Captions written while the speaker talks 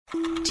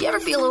Do you ever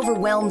feel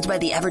overwhelmed by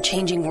the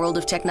ever-changing world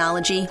of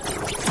technology?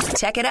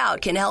 Tech It Out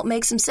can help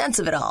make some sense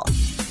of it all.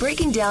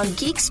 Breaking down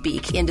geek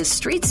speak into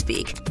street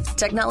speak,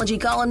 technology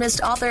columnist,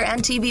 author,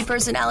 and TV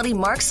personality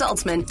Mark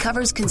Saltzman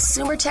covers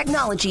consumer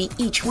technology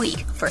each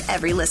week for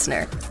every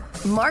listener.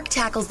 Mark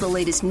tackles the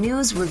latest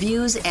news,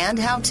 reviews, and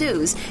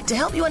how-tos to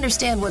help you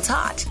understand what's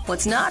hot,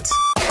 what's not,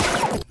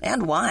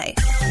 and why.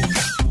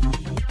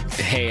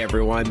 Hey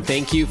everyone,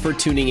 thank you for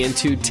tuning in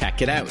to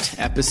Tech It Out,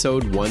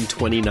 episode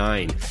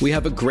 129. We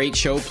have a great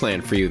show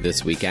planned for you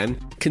this weekend.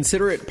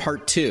 Consider it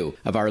part 2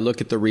 of our look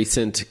at the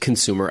recent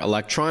Consumer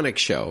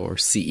Electronics Show, or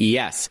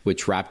CES,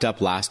 which wrapped up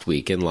last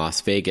week in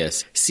Las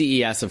Vegas.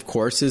 CES, of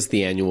course, is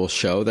the annual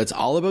show that's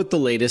all about the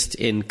latest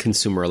in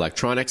consumer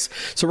electronics,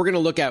 so we're going to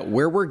look at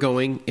where we're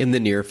going in the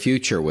near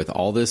future with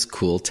all this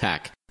cool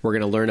tech. We're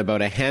going to learn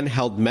about a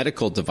handheld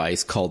medical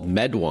device called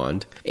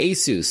MedWand.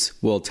 ASUS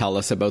will tell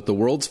us about the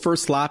world's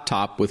first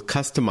laptop with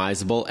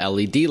customizable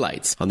LED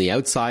lights on the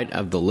outside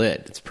of the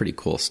lid. It's pretty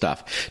cool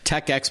stuff.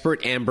 Tech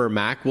expert Amber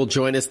Mack will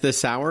join us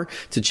this hour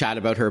to chat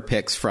about her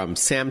picks from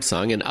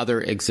Samsung and other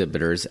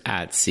exhibitors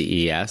at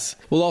CES.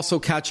 We'll also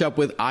catch up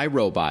with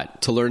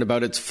iRobot to learn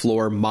about its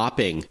floor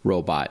mopping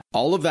robot.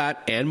 All of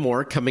that and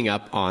more coming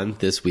up on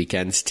this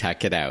weekend's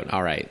Tech It Out.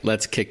 All right,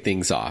 let's kick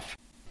things off.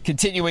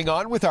 Continuing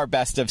on with our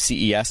Best of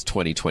CES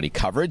 2020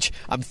 coverage,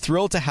 I'm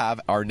thrilled to have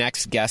our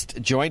next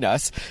guest join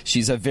us.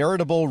 She's a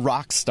veritable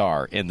rock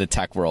star in the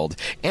tech world.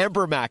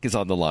 Amber Mack is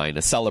on the line,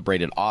 a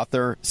celebrated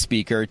author,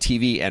 speaker,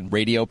 TV and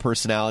radio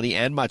personality,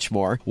 and much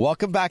more.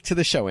 Welcome back to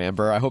the show,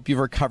 Amber. I hope you've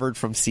recovered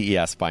from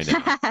CES by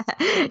now.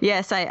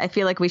 Yes, I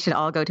feel like we should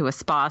all go to a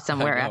spa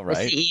somewhere after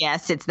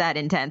CES. It's that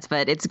intense,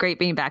 but it's great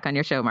being back on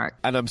your show, Mark.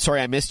 And I'm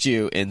sorry I missed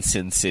you in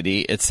Sin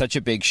City. It's such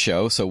a big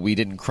show, so we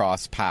didn't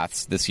cross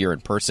paths this year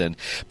in person.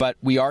 But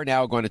we are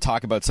now going to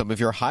talk about some of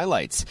your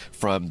highlights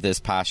from this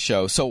past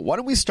show. So why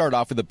don't we start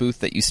off with a booth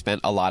that you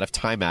spent a lot of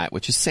time at,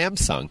 which is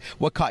Samsung.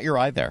 What caught your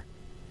eye there?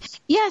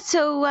 Yeah,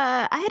 so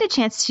I had a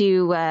chance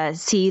to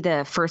see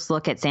the first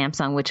look at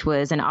Samsung, which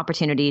was an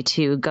opportunity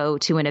to go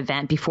to an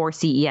event before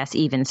CES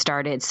even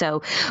started.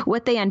 So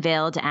what they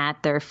unveiled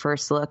at their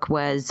first look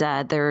was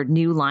their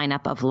new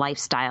lineup of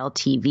lifestyle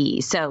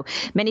TVs. So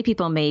many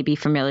people may be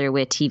familiar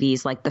with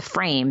TVs like the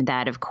Frame,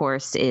 that of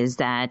course is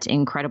that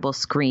incredible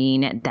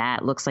screen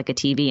that looks like a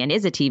TV and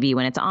is a TV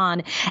when it's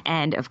on,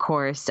 and of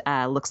course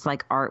looks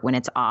like art when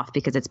it's off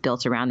because it's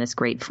built around this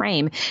great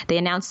frame. They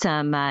announced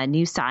some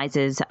new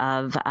sizes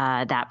of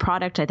that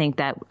product. I think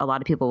that a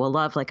lot of people will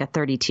love, like a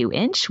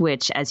 32-inch,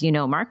 which, as you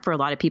know, Mark, for a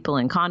lot of people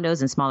in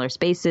condos and smaller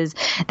spaces,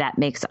 that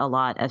makes a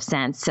lot of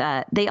sense.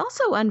 They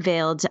also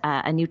unveiled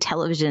a new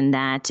television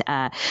that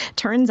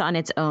turns on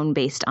its own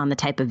based on the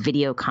type of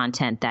video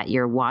content that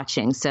you're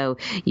watching. So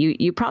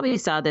you probably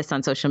saw this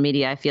on social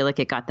media. I feel like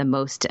it got the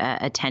most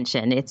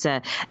attention. It's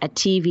a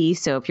TV.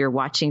 So if you're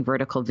watching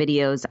vertical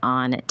videos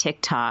on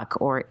TikTok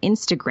or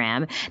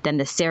Instagram, then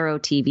the Sero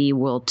TV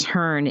will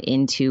turn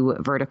into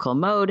vertical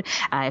mode.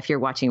 If you're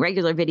watching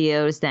regular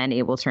videos, then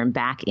it will turn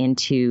back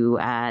into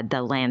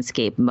the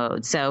landscape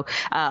mode. So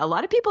a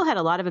lot of people had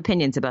a lot of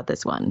opinions about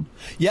this one.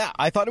 Yeah,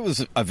 I thought it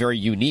was a very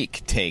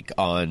unique take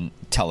on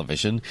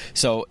television.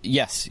 So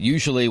yes,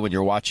 usually when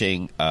you're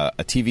watching a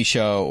TV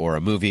show or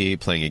a movie,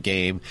 playing a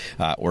game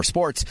or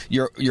sports,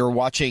 you're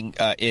watching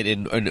it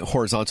in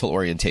horizontal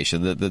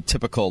orientation, the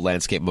typical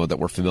landscape mode that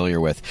we're familiar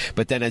with.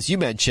 But then, as you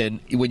mentioned,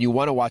 when you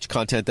want to watch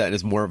content that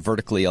is more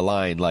vertically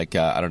aligned, like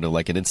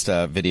like an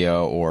Insta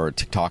video or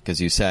TikTok,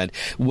 as you said,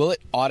 will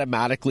it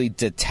automatically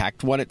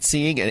detect what it's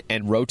seeing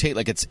and rotate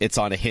like it's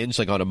on a hinge,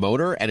 like on a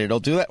motor, and it'll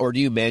do that? Or do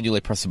you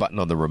manually press a button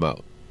on the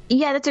remote?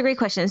 Yeah, that's a great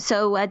question.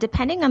 So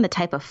depending on the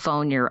type of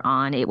phone you're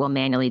on, it will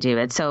manually do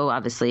it. So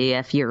obviously,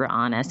 if you're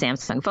on a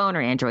Samsung phone or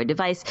Android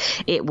device,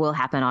 it will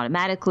happen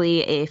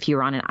automatically. If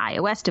you're on an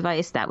iOS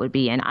device, that would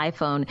be an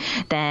iPhone,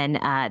 then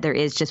there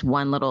is just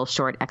one little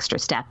short extra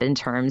step in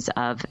terms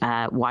of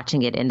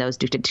watching it in those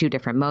two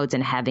different modes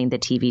and having the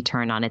TV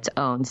turn on its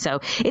own. So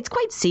it's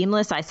quite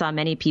seamless. I saw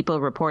many people,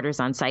 reporters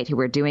on site who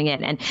were doing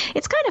it. And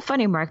it's kind of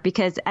funny, Mark,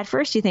 because at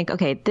first you think,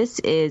 okay, this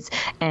is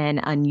an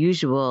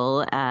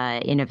unusual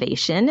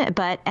innovation.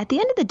 But at the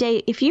end of the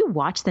day, if you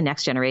watch the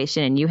next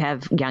generation and you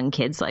have young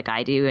kids like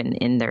I do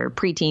in their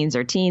preteens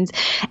or teens,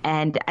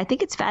 and I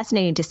think it's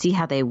fascinating to see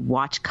how they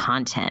watch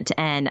content.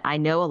 And I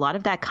know a lot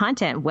of that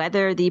content,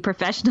 whether the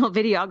professional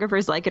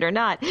videographers like it or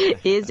not,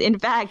 is in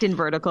fact in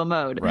vertical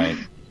mode. Right.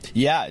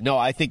 Yeah, no,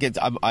 I think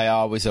I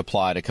always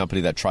applaud a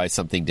company that tries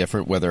something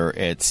different, whether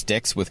it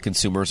sticks with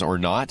consumers or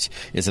not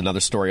is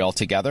another story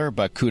altogether.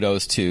 But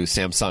kudos to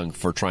Samsung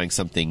for trying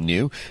something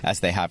new,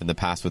 as they have in the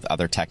past with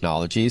other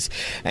technologies.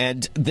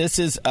 And this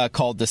is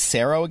called the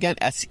Sero again,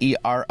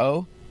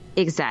 Sero.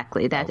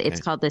 Exactly. Okay.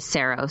 It's called the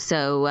Sero.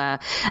 So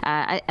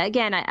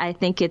I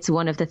think it's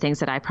one of the things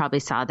that I probably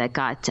saw that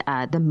got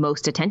the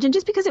most attention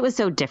just because it was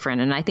so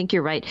different. And I think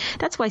you're right.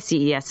 That's why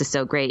CES is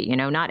so great. You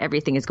know, not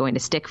everything is going to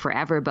stick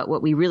forever, but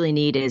what we really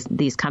need is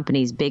these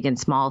companies, big and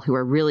small, who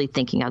are really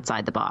thinking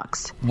outside the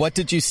box. What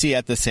did you see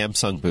at the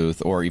Samsung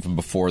booth or even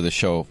before the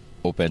show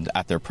opened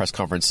at their press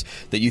conference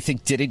that you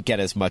think didn't get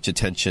as much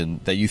attention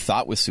that you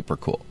thought was super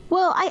cool?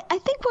 Well, I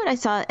think what I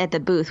saw at the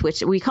booth,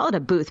 which we call it a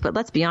booth, but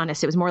let's be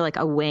honest, it was more like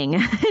a wing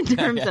in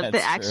terms of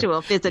the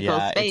actual physical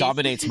space. It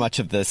dominates much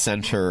of the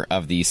center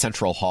of the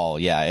central hall.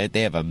 Yeah,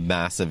 they have a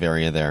massive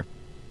area there.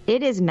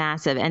 It is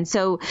massive. And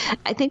so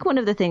I think one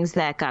of the things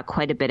that got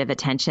quite a bit of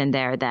attention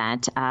there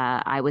that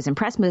I was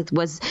impressed with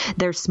was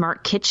their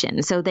smart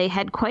kitchen. So they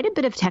had quite a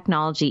bit of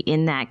technology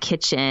in that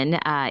kitchen,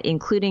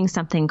 including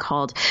something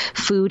called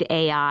food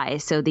AI.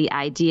 So the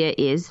idea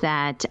is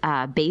that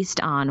based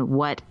on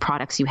what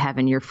products you have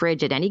in your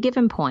fridge at any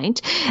given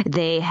point,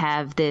 they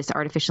have this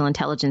artificial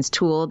intelligence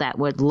tool that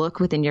would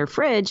look within your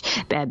fridge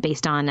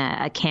based on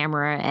a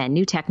camera and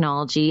new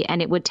technology.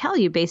 And it would tell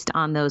you based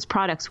on those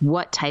products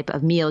what type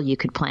of meal you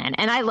could plan.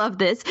 And I love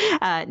this,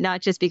 not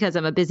just because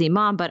I'm a busy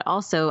mom, but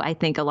also I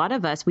think a lot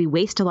of us, we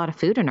waste a lot of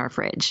food in our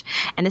fridge.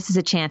 And this is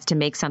a chance to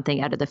make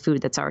something out of the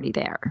food that's already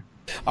there.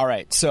 All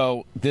right.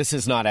 So this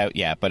is not out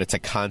yet, but it's a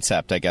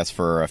concept, I guess,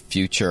 for a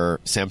future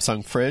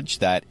Samsung fridge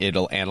that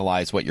it'll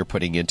analyze what you're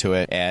putting into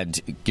it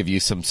and give you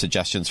some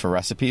suggestions for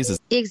recipes.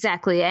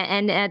 Exactly.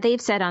 And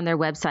they've said on their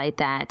website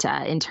that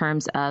in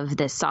terms of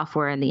this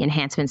software and the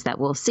enhancements that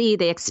we'll see,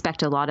 they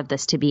expect a lot of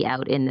this to be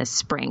out in the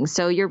spring.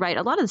 So you're right.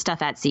 A lot of the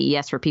stuff at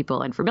CES for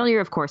people unfamiliar,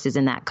 of course, is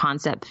in that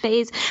concept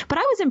phase. But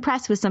I was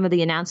impressed with some of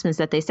the announcements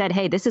that they said,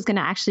 hey, this is going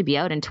to actually be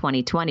out in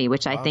 2020,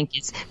 which I think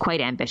is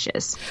quite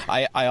ambitious.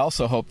 I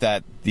also hope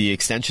that the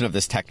extension of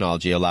this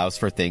technology allows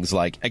for things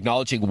like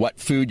acknowledging what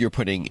food you're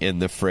putting in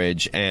the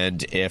fridge.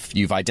 And if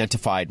you've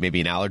identified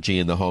maybe an allergy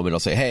in the home, it'll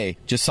say, hey,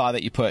 just saw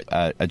that you put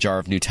a jar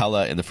of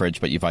Nutella in the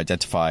fridge, but you've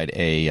identified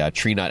a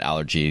tree nut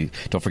allergy.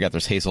 Don't forget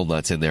there's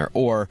hazelnuts in there.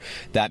 Or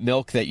that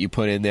milk that you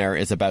put in there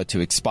is about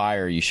to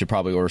expire. You should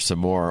probably order some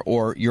more.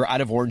 Or you're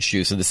out of orange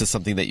juice and this is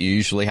something that you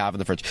usually have in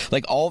the fridge.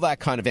 Like all that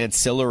kind of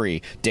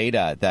ancillary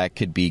data that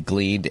could be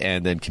gleaned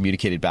and then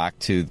communicated back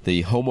to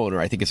the homeowner,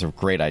 I think is a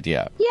great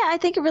idea. Yeah, I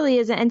think it really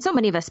is. And so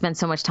many of us spend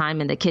so much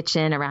time in the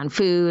kitchen around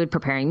food,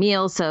 preparing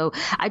meals. So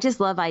I just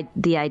love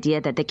the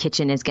idea that the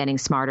kitchen is getting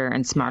smarter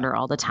and smarter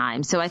all the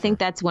time. So I think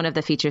that's one of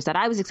the features that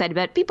I was excited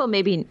about. People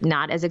maybe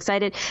not as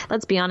excited.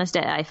 Let's be honest.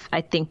 I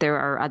think there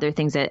are other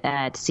things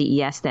at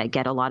CES that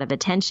get a lot of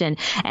attention,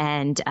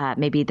 and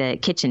maybe the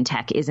kitchen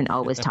tech isn't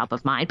always top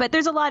of mind. But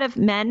there's a lot of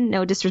men,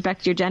 no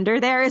disrespect to your gender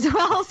there as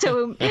well,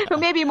 so who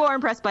may be more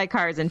impressed by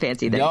cars and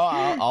fancy things. No,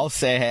 I'll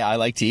say, hey, I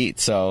like to eat.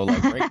 So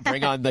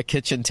bring on the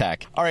kitchen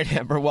tech. All right,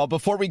 Amber. Well,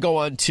 before we go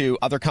on to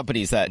other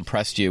companies that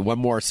impressed you, one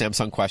more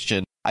Samsung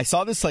question. I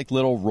saw this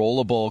little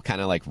rollable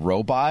kind of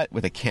robot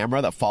with a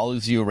camera that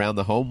follows you around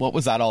the home. What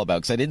was that all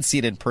about? Because I didn't see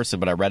it in person,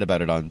 but I read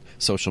about it on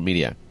social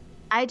media.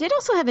 I did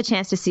also have a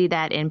chance to see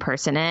that in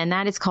person, and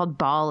that is called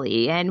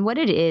Ballie. And what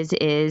it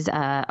is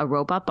a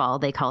robot ball.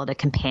 They call it a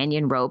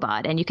companion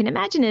robot. And you can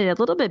imagine it a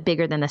little bit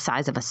bigger than the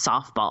size of a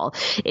softball.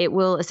 It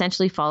will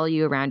essentially follow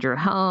you around your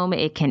home.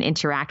 It can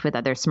interact with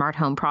other smart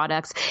home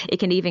products. It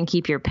can even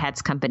keep your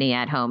pets company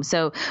at home.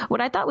 So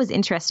what I thought was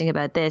interesting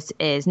about this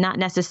is not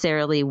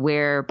necessarily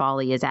where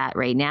Ballie is at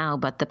right now,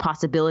 but the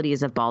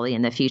possibilities of Ballie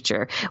in the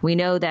future. We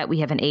know that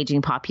we have an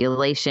aging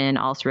population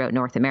all throughout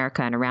North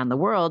America and around the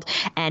world,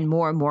 and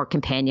more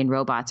companion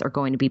robots are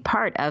going to be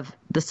part of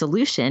the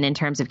solution in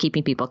terms of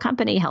keeping people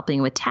company,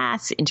 helping with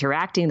tasks,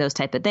 interacting, those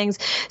type of things.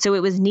 So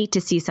it was neat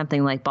to see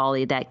something like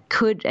Ballie that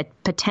could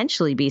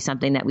potentially be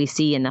something that we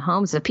see in the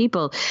homes of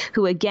people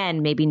who,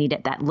 again, maybe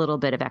needed that little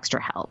bit of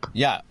extra help.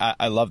 Yeah,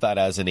 I love that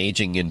as an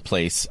aging in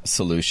place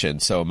solution.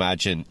 So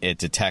imagine it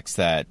detects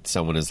that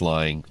someone is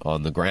lying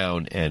on the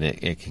ground and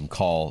it can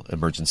call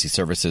emergency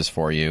services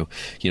for you.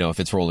 If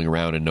it's rolling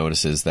around and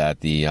notices that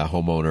the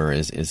homeowner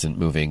isn't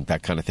moving,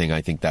 that kind of thing.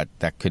 I think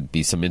that could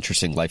be some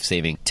interesting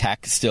life-saving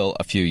tech. Still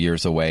a few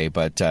years away,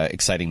 but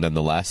exciting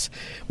nonetheless.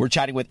 We're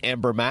chatting with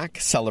Amber Mack,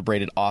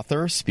 celebrated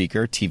author,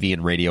 speaker, TV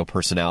and radio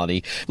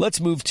personality.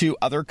 Let's move to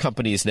other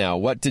companies now.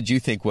 What did you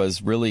think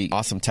was really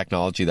awesome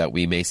technology that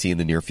we may see in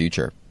the near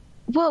future?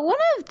 Well, one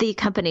of the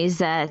companies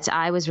that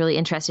I was really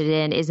interested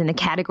in is in the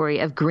category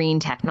of green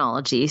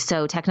technology.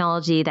 So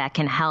technology that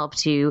can help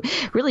to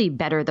really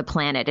better the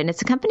planet. And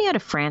it's a company out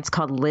of France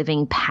called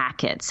Living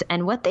Packets.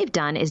 And what they've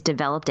done is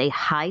developed a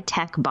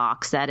high-tech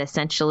box that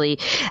essentially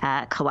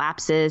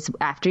collapses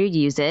after you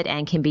use it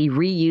and can be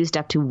reused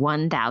up to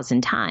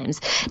 1,000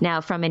 times.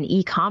 Now, from an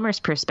e-commerce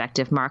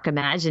perspective, Mark,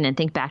 imagine and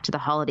think back to the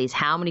holidays,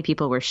 how many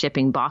people were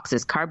shipping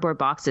boxes, cardboard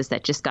boxes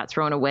that just got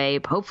thrown away,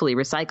 hopefully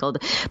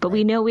recycled. But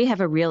we know we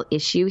have a real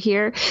issue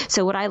here.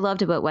 So what I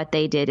loved about what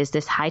they did is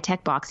this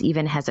high-tech box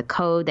even has a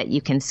code that you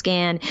can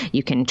scan.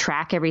 You can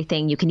track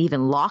everything. You can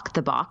even lock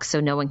the box so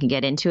no one can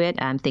get into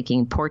it. I'm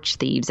thinking porch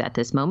thieves at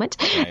this moment.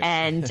 Right.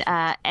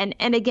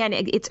 And again,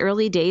 it's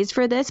early days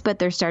for this, but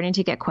they're starting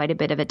to get quite a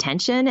bit of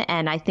attention.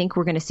 And I think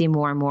we're going to see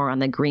more and more on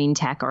the green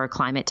tech or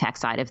climate tech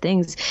side of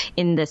things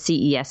in the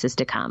CESs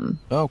to come.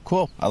 Oh,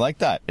 cool. I like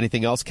that.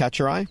 Anything else catch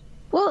your eye?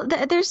 Well, Well,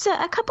 there's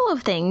a couple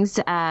of things.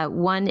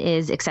 One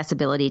is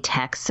accessibility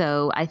tech.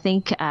 So I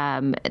think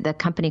the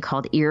company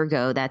called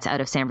Eargo that's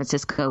out of San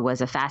Francisco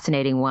was a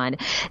fascinating one.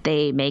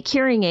 They make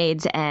hearing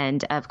aids,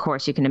 and of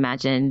course you can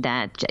imagine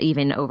that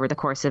even over the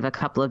course of a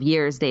couple of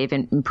years, they've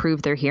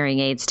improved their hearing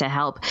aids to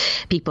help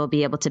people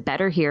be able to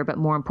better hear. But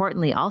more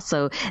importantly,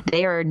 also,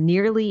 they are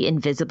nearly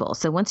invisible.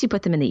 So once you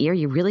put them in the ear,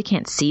 you really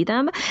can't see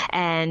them.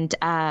 And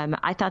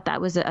I thought that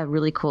was a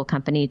really cool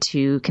company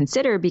to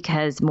consider,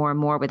 because more and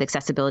more with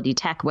accessibility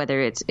tech,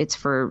 whether it's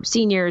for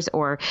seniors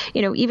or,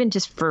 even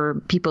just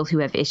for people who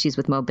have issues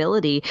with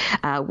mobility,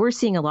 we're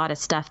seeing a lot of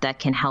stuff that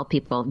can help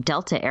people.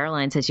 Delta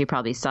Airlines, as you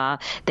probably saw,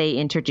 they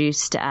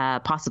introduced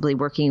possibly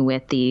working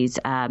with these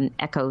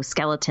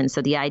exoskeletons.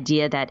 So the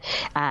idea that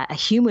a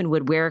human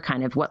would wear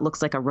kind of what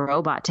looks like a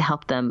robot to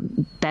help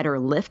them better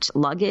lift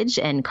luggage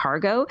and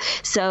cargo.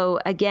 So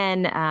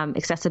again,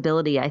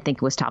 accessibility, I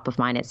think, was top of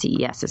mind at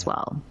CES as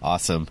well.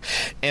 Awesome.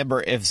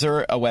 Amber, is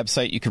there a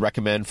website you could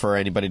recommend for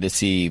anybody to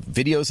see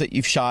videos that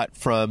you've shot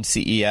from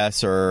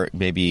CES, or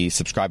maybe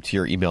subscribe to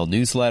your email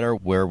newsletter?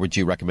 Where would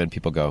you recommend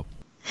people go?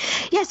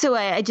 Yeah, so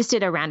I just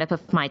did a roundup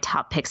of my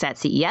top picks at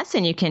CES,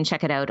 and you can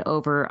check it out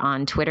over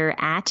on Twitter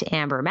at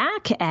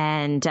AmberMac,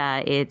 and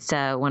it's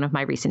one of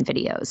my recent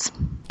videos.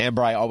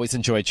 Amber, I always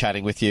enjoy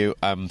chatting with you.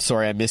 I'm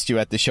sorry I missed you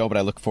at the show, but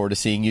I look forward to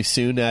seeing you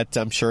soon at,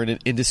 I'm sure, an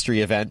industry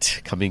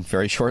event coming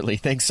very shortly.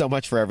 Thanks so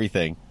much for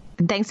everything.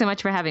 Thanks so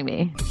much for having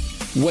me.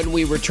 When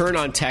we return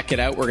on Tech It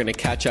Out, we're going to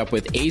catch up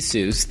with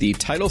ASUS, the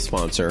title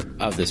sponsor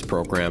of this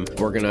program.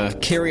 We're going to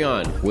carry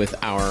on with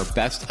our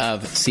Best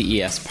of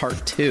CES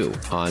Part 2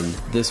 on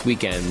this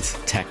weekend's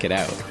Tech It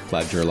Out.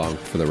 Glad you're along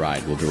for the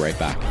ride. We'll be right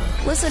back.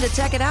 Listen to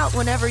Tech It Out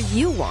whenever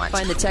you want.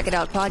 Find the Tech It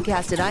Out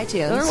podcast at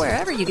iTunes or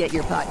wherever you get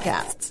your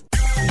podcasts.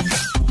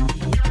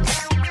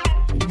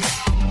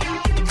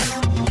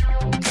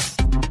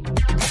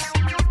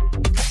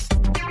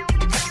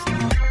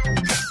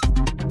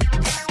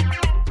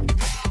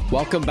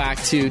 Welcome back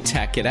to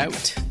Tech It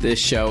Out. This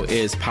show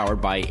is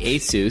powered by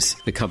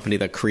ASUS, the company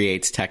that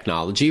creates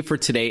technology for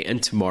today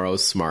and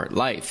tomorrow's smart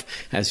life,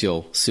 as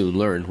you'll soon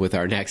learn with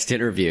our next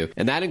interview.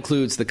 And that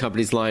includes the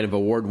company's line of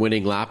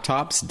award-winning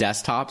laptops,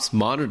 desktops,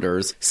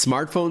 monitors,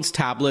 smartphones,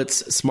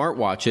 tablets,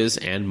 smartwatches,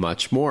 and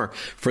much more.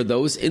 For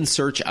those in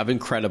search of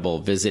incredible,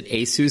 visit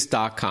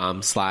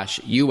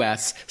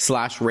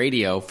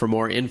asus.com/US/radio for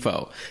more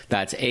info.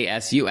 That's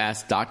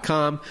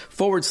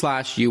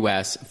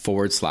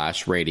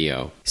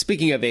asus.com/US/radio.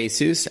 Speaking of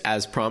ASUS,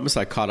 as promised,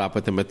 I caught up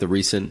with them at the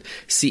recent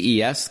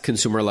CES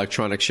Consumer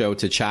Electronics Show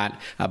to chat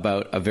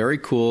about a very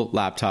cool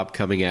laptop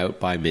coming out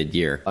by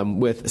mid-year. I'm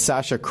with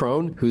Sasha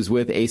Krohn, who's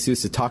with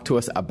ASUS, to talk to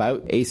us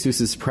about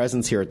ASUS's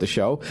presence here at the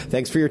show.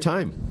 Thanks for your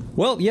time.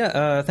 Well,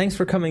 thanks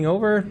for coming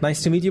over.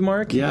 Nice to meet you,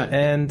 Mark. Yeah.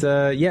 And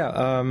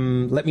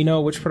let me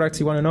know which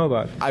products you want to know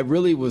about. I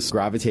really was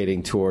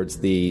gravitating towards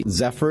the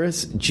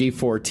Zephyrus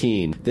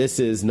G14. This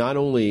is not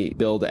only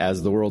billed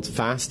as the world's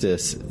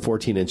fastest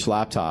 14-inch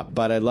laptop,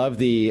 but I love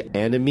the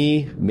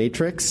Anime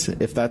Matrix,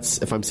 if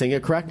I'm saying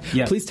it correct.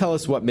 Yeah. Please tell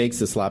us what makes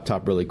this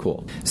laptop really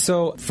cool.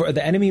 So for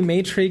the Anime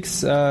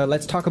Matrix,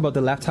 let's talk about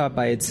the laptop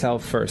by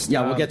itself first.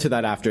 Yeah, we'll get to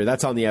that after.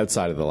 That's on the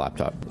outside of the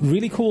laptop.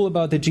 Really cool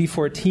about the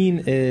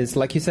G14 is,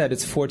 like you said,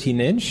 it's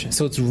 14-inch,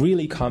 so it's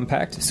really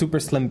compact, super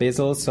slim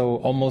bezel, so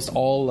almost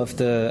all of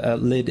the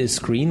lid is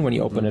screen when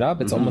you open it up.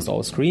 It's almost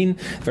all screen,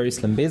 very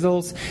slim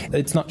bezels.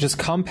 It's not just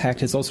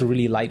compact, it's also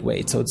really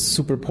lightweight, so it's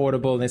super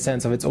portable in the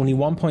sense of it's only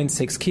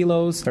 1.6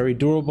 kilos, very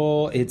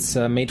durable. It's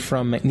made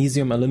from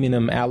magnesium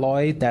aluminum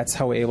alloy. That's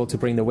how we're able to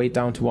bring the weight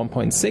down to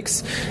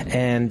 1.6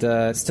 and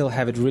still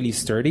have it really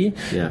sturdy.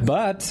 Yeah.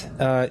 But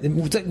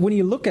when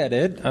you look at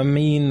it, I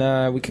mean,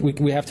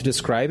 we have to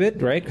describe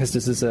it, right? Because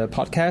this is a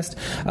podcast.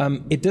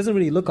 It doesn't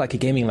really look like a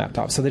gaming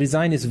laptop. So the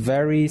design is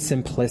very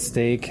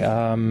simplistic.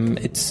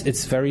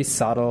 It's very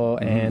subtle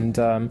and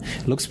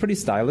looks pretty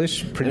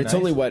stylish. Pretty It's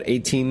nice. only,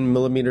 18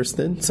 millimeters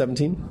thin?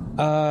 17?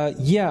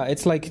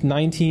 It's like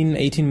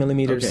 18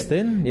 millimeters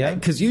thin. Yeah.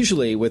 Because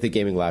usually with a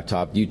gaming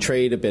laptop, you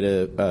trade a bit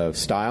of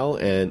style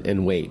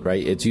and weight,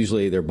 right? It's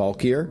usually they're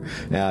bulkier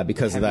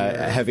because of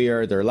that,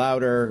 heavier, they're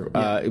louder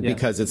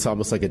because it's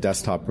almost like a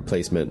desktop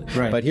replacement.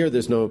 Right. But here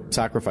there's no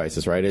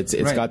sacrifices, right? It's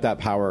right. got that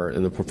power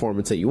and the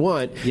performance that you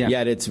want,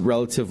 yet it's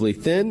relatively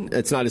thin.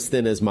 It's not as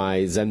thin as my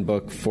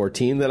ZenBook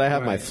 14 that I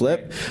have, my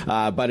Flip,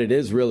 but it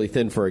is really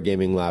thin for a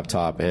gaming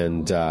laptop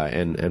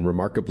and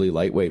remarkably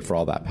lightweight for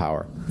all that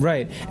power.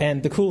 Right.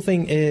 And the cool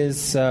thing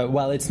is,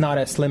 while it's not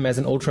as slim as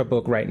an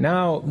Ultrabook right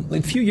now,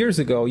 a few years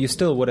ago, you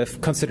still would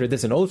have considered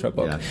this an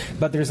Ultrabook. Yeah.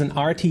 But there's an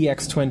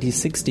RTX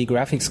 2060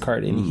 graphics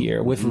card in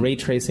here with ray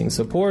tracing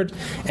support,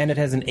 and it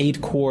has an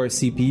 8-core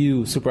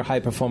CPU, super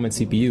high-performance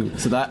CPU.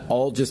 So that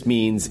all just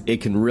means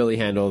it can really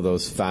handle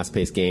those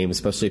fast-paced games,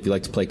 especially if you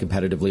like to play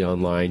competitively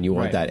online. You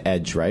want that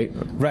edge, right?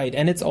 Right.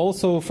 And it's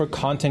also for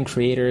content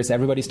creators.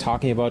 Everybody's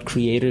talking about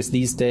creators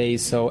these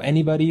days. So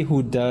anybody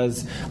who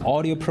does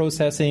audio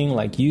processing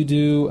like you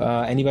do, you.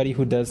 Anybody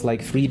who does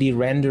like 3D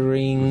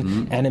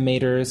rendering,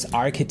 animators,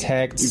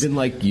 architects. Even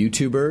like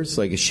YouTubers,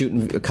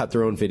 like cut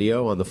their own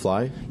video on the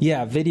fly?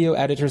 Yeah, video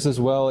editors as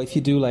well. If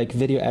you do like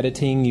video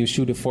editing, you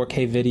shoot a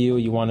 4K video,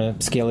 you want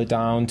to scale it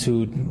down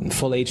to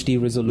full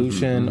HD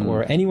resolution,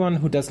 or anyone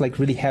who does like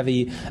really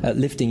heavy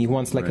lifting, he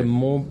wants like a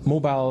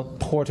mobile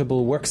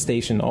portable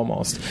workstation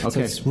almost. Okay. So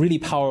it's really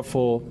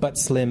powerful but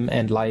slim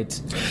and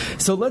light.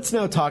 So let's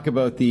now talk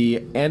about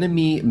the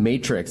Enemy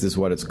Matrix is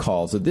what it's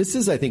called. So this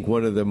is, I think,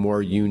 one of the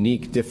more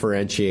unique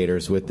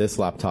differentiators with this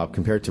laptop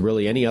compared to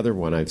really any other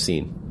one I've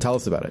seen. Tell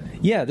us about it.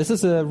 Yeah, this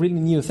is a really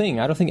new thing.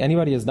 I don't think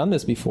anybody has done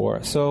this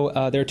before. So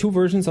there are two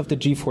versions of the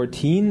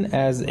G14,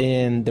 as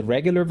in the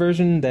regular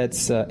version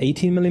that's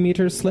 18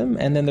 millimeters slim,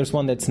 and then there's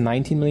one that's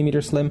 19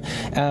 millimeters slim.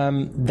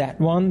 That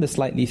one, the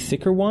slightly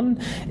thicker one,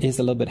 is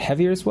a little bit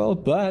heavier as well,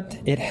 but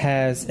it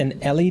has an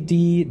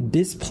LED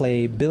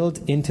display built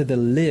into the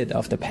lid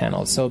of the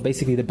panel. So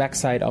basically the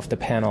backside of the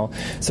panel.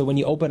 So when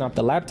you open up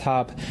the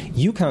laptop,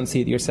 you can't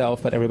see it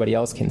yourself, but everybody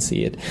else can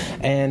see it.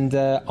 And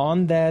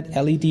on that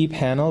LED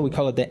panel, we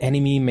call it the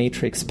Enemy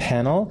Matrix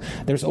panel,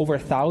 there's over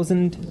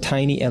 1,000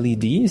 tiny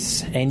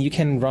LEDs, and you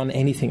can run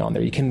anything on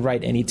there. You can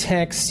write any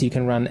text, you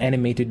can run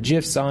animated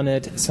GIFs on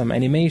it, some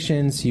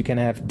animations, you can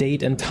have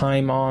date and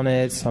time on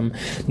it, some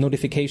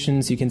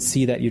notifications. You can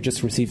see that you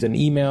just received an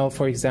email,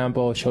 for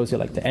example. It shows you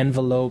like the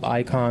envelope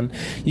icon.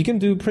 You can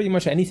do pretty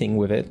much anything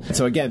with it.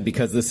 So again,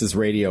 because this is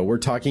radio, we're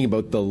talking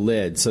about the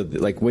lid. So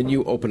like when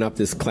you open up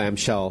this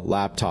clamshell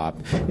laptop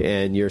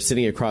and you're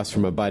sitting across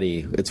from a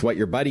buddy, it's what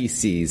your buddy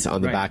sees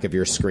on the back of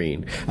your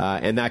screen.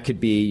 And that could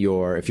be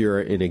if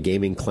you're in a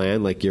gaming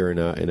clan, like you're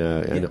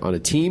on a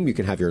team, you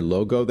can have your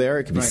logo there.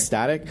 It could be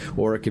static,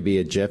 or it could be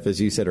a GIF,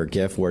 as you said, or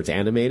GIF where it's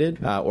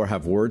animated, or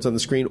have words on the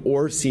screen,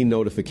 or see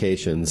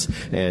notifications.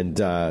 And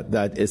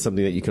that is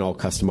something that you can all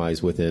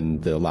customize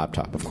within the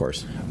laptop, of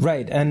course.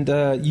 Right. And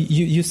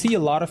you see a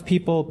lot of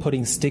people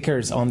putting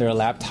stickers on their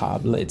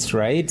laptop lids,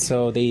 right?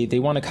 So they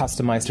want to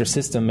customize their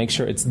system, make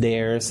sure it's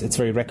theirs, it's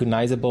very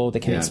recognizable, they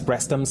can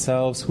express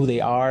themselves, who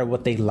they are,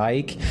 what they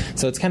like.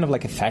 So it's kind of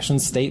like a fashion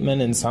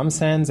statement in some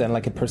sense, and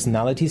like a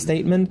personality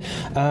statement.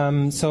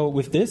 So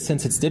with this,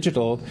 since it's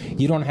digital,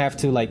 you don't have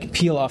to like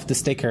peel off the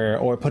sticker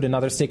or put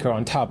another sticker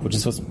on top, which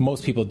is what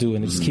most people do,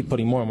 and they just keep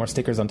putting more and more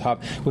stickers on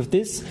top. With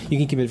this, you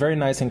can keep it very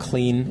nice and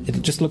clean.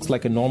 It just looks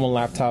like a normal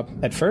laptop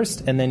at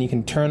first, and then you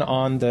can turn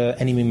on the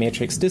Enemy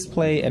Matrix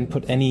display and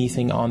put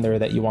anything on there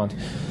that you want.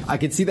 I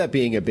can see that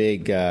being a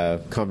big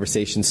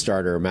conversation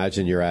starter.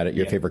 Imagine you're at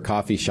your favorite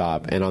coffee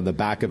shop, and on the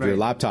back of your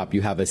laptop,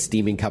 you have a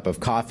steaming cup of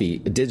coffee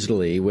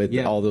digitally with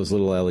all those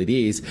little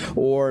LEDs,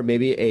 or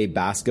maybe a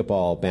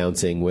basketball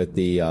bouncing with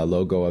the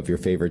logo of your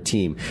favorite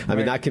team. I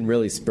mean, that can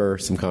really spur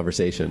some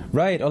conversation.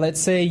 Right. Or let's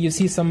say you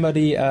see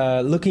somebody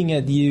looking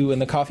at you in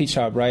the coffee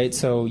shop, right?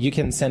 So you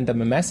can send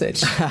them a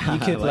message. You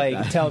could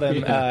like tell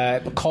them,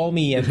 call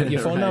me and put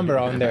your phone number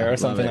on there or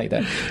something like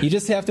that. You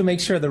just have to make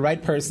sure the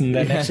right person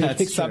that actually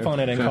picks up on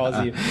it and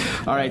calls you.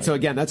 All right. So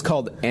again, that's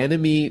called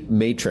Enemy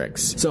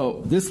Matrix.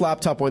 So this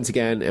laptop, once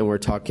again, and we're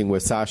talking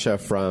with Sasha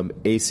from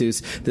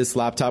ASUS. This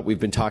laptop we've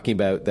been talking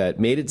about that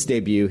made its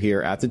debut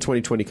here at the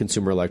 2020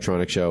 Consumer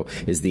Electronics Show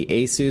is the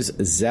ASUS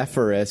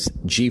Zephyrus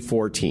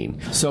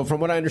G14. So from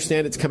what I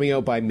understand, it's coming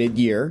out by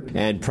mid-year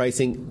and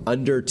pricing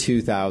under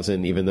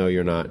 $2,000, even though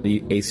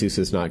ASUS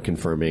is not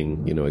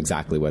confirming,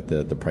 exactly what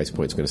the price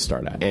point is going to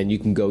start at. And you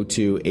can go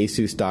to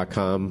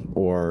asus.com,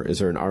 or is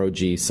there an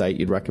ROG site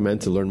you'd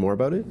recommend to learn more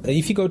about it?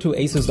 If you go to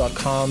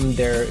asus.com,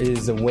 there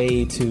is a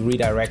way to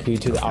redirect you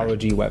to the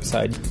ROG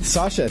website.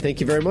 Sasha, thank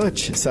you very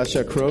much.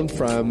 Sasha Krohn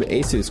from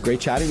ASUS. Great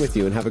chatting with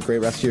you, and have a great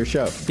rest of your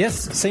show.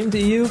 Yes, same to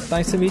you.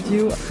 Nice to meet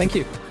you. Thank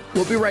you.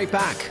 We'll be right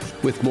back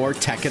with more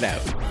Tech It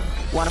Out.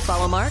 Want to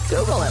follow Mark?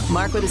 Google him.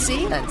 Mark with a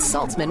C and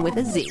Saltzman with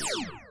a Z.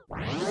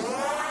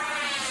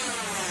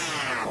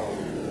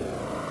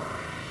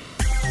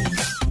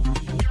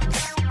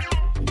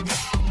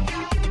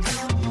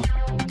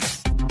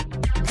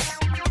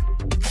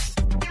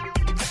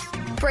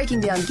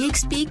 Breaking down geek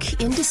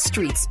speak into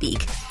street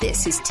speak.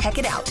 This is Tech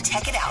It Out.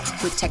 Tech It Out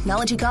with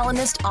technology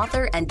columnist,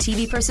 author, and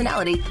TV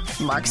personality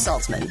Mark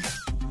Saltzman.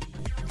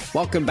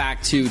 Welcome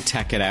back to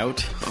Tech It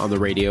Out on the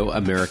Radio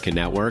America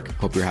Network.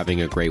 Hope you're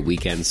having a great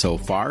weekend so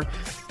far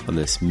on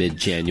this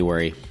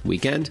mid-January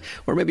weekend.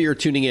 Or maybe you're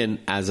tuning in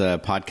as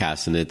a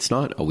podcast and it's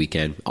not a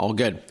weekend. All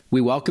good. We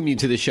welcome you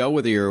to the show,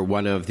 whether you're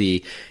one of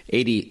the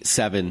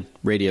 87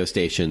 radio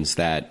stations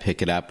that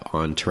pick it up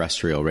on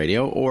terrestrial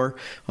radio or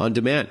on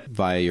demand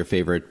via your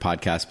favorite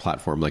podcast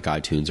platform like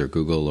iTunes or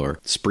Google or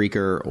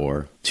Spreaker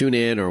or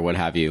TuneIn or what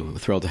have you.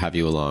 Thrilled to have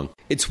you along.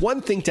 It's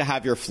one thing to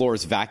have your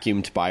floors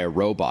vacuumed by a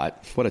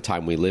robot. What a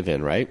time we live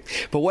in, right?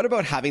 But what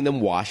about having them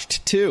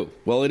washed too?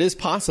 Well, it is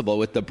possible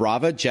with the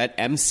Braava Jet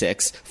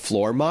M6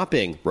 floor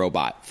mopping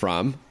robot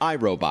from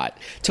iRobot.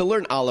 To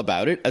learn all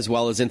about it, as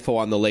well as info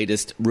on the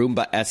latest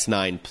Roomba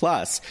S9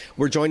 Plus,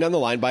 we're joined on the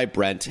line by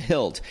Brent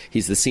Hild.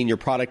 He's the Senior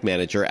Product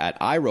Manager at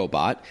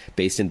iRobot,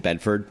 based in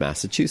Bedford,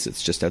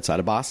 Massachusetts, just outside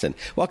of Boston.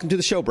 Welcome to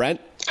the show,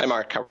 Brent. Hi,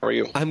 Mark. How are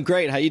you? I'm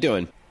great. How you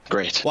doing?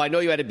 Great. Well, I know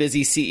you had a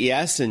busy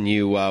CES and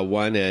you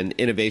won an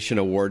Innovation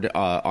Award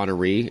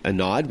honoree, a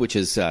nod, which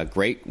is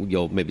great.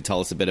 You'll maybe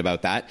tell us a bit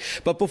about that.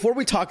 But before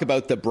we talk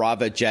about the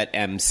Braava Jet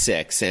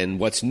M6 and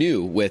what's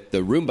new with the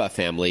Roomba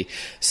family,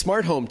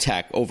 smart home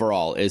tech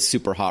overall is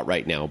super hot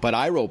right now. But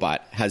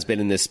iRobot has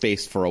been in this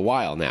space for a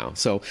while now.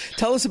 So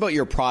tell us about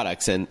your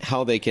products and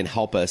how they can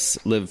help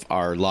us live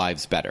our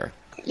lives better.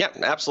 Yeah,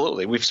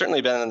 absolutely. We've certainly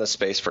been in this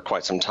space for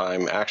quite some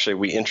time. Actually,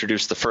 we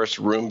introduced the first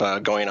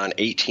Roomba going on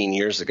 18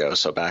 years ago,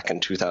 so back in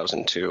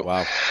 2002.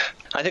 Wow.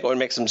 I think what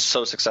makes them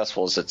so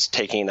successful is it's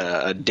taking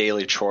a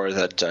daily chore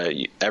that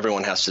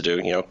everyone has to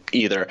do,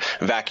 either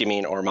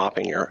vacuuming or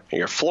mopping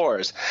your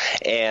floors,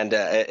 and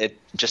it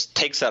just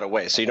takes that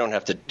away, so you don't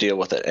have to deal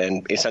with it,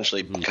 and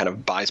essentially kind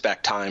of buys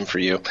back time for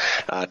you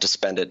to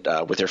spend it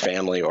with your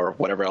family or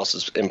whatever else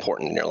is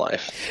important in your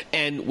life.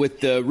 And with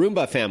the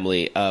Roomba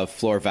family of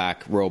floor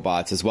vac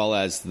robots, as well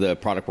as the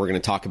product we're going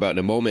to talk about in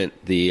a moment,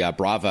 the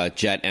Braava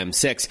Jet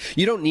M6,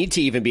 you don't need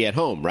to even be at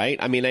home, right?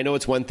 I mean, I know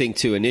it's one thing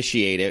to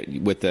initiate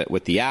it with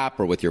the app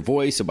or with your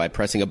voice or by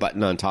pressing a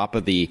button on top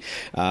of the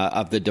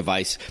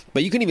device,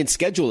 but you can even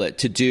schedule it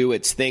to do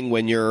its thing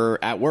when you're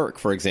at work,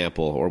 for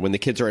example, or when the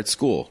kids are at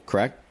school,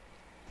 correct?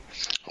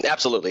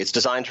 Absolutely. It's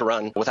designed to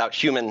run without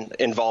human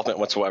involvement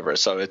whatsoever.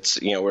 So it's,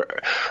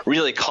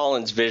 really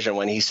Colin's vision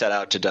when he set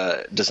out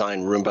to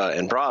design Roomba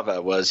and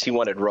Braava was he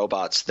wanted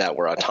robots that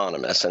were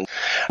autonomous. And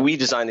we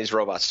designed these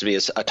robots to be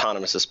as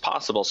autonomous as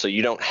possible so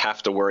you don't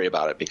have to worry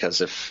about it,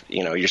 because if,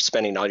 you're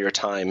spending all your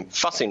time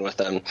fussing with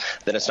them,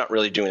 then it's not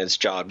really doing its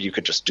job. You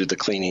could just do the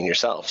cleaning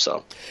yourself.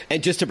 So,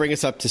 and just to bring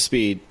us up to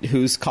speed,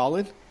 who's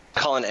Colin?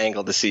 Colin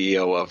Angle, the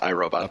CEO of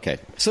iRobot. Okay.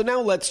 So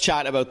now let's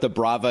chat about the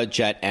Braava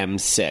Jet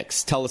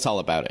M6. Tell us all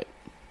about it.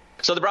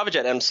 So the Braava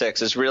Jet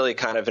M6 is really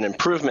kind of an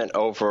improvement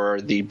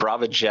over the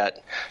Braava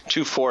Jet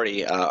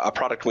 240, a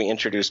product we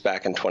introduced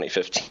back in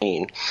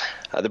 2015.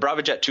 The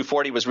Braava Jet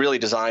 240 was really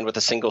designed with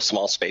a single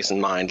small space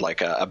in mind, like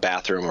a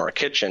bathroom or a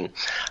kitchen.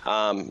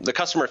 The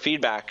customer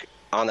feedback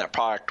on that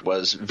product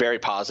was very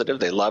positive.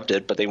 They loved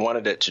it, but they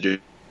wanted it to do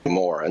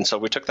more. And so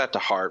we took that to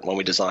heart when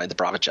we designed the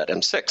Braava Jet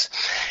M6.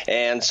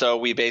 And so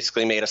we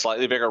basically made a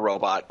slightly bigger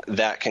robot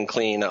that can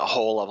clean a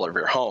whole level of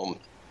your home.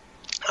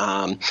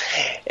 And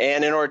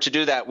in order to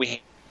do that,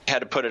 we had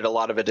to put in a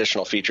lot of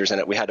additional features in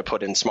it. We had to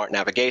put in smart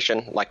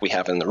navigation like we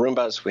have in the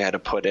Roombas. We had to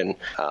put in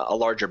a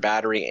larger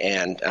battery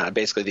and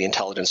basically the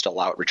intelligence to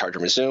allow it recharge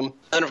and resume.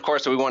 And of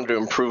course, we wanted to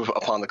improve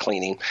upon the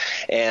cleaning.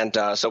 And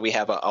so we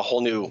have a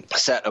whole new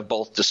set of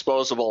both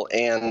disposable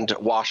and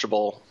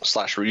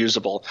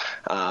washable/reusable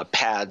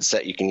pads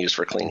that you can use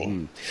for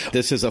cleaning.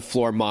 This is a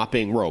floor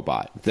mopping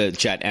robot, the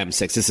Jet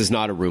M6. This is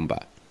not a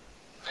Roomba.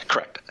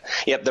 Correct.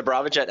 Yep, the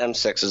Braava Jet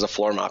M6 is a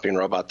floor mopping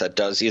robot that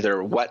does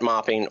either wet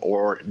mopping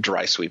or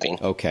dry sweeping.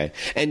 Okay.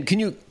 And can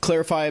you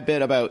clarify a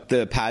bit about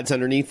the pads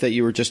underneath that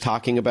you were just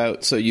talking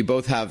about? So you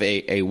both have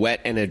a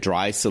wet and a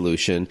dry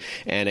solution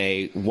and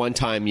a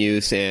one-time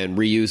use and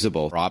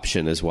reusable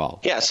option as well.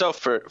 Yeah, so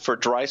for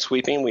dry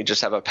sweeping, we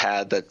just have a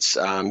pad that's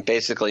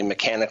basically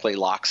mechanically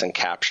locks and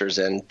captures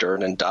in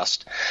dirt and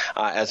dust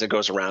as it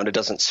goes around. It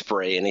doesn't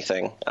spray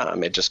anything.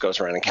 It just goes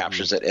around and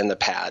captures it in the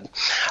pad.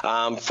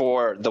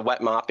 For the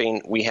wet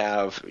mopping, we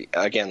have,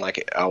 again,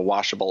 like a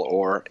washable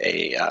or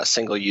a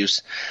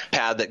single-use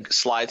pad that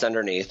slides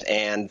underneath,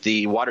 and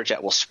the water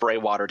jet will spray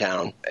water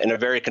down in a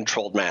very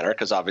controlled manner,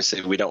 because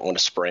obviously we don't want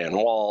to spray on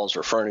walls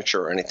or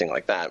furniture or anything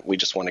like that. We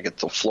just want to get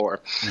to the floor.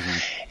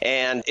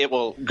 And it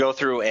will go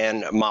through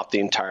and mop the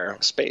entire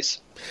space.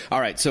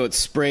 All right, so it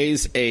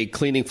sprays a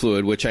cleaning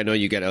fluid, which I know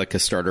you get like a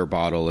starter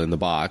bottle in the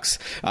box,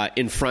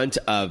 in front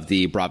of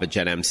the Braava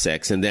Jet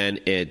M6, and then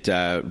it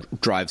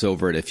drives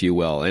over it, if you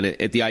will.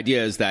 And the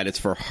idea is that it's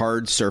for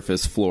hard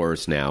surface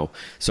floors now.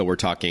 So we're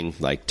talking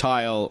like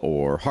tile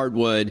or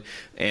hardwood.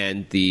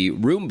 And the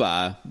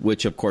Roomba,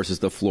 which of course is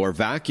the floor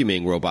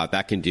vacuuming robot,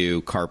 that can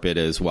do carpet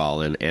as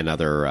well and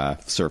other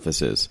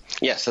surfaces.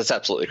 Yes, that's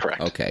absolutely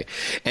correct. Okay.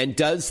 And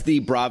does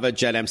the Braava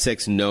Jet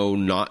M6 know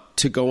not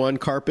to go on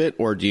carpet,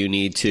 or do you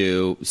need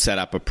to set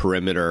up a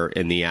perimeter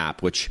in the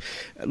app? Which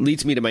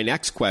leads me to my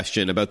next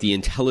question about the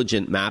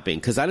intelligent mapping,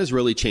 because that has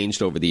really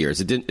changed over the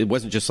years. It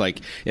wasn't just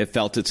like it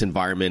felt its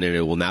environment and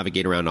it will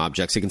navigate around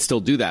objects. It can still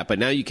do that, but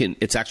now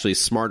it's actually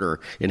smarter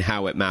in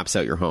how it maps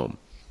out your home.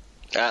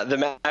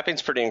 The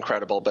mapping's pretty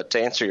incredible, but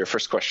to answer your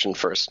first question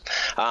first,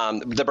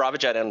 the Braava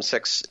Jet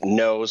M6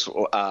 knows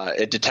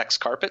it detects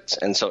carpets,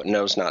 and so it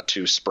knows not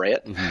to spray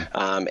it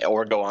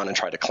or go on and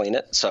try to clean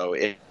it. So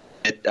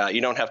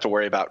you don't have to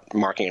worry about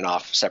marking it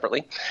off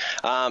separately.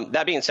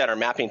 That being said, our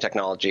mapping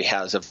technology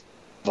has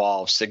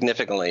evolved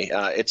significantly.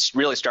 It's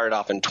really started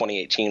off in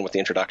 2018 with the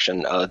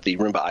introduction of the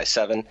Roomba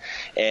i7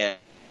 and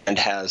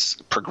has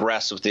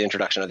progressed with the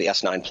introduction of the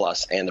S9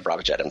 Plus and the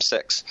Braava Jet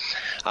M6.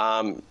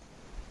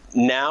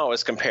 Now,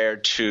 as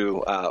compared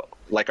to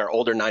like our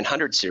older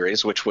 900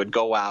 series, which would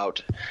go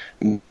out,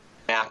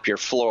 map the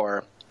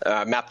floor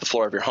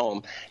of your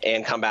home,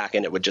 and come back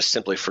and it would just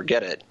simply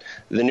forget it.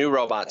 The new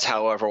robots,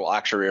 however, will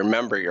actually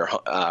remember your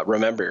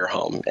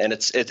home, and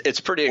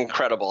it's pretty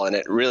incredible, and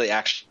it really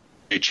actually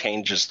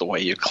changes the way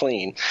you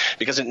clean,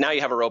 because now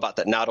you have a robot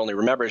that not only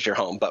remembers your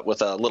home, but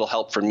with a little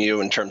help from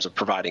you in terms of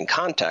providing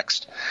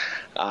context,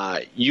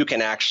 you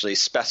can actually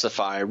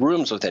specify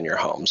rooms within your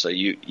home. So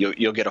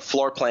you'll get a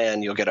floor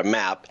plan, you'll get a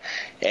map,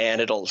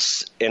 and it'll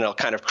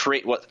kind of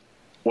create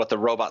what the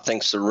robot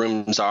thinks the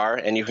rooms are,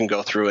 and you can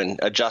go through and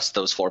adjust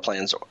those floor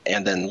plans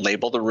and then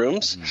label the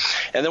rooms.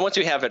 And then once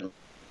you have it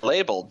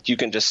labeled, you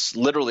can just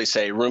literally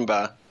say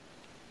Roomba,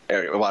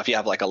 well, if you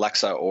have like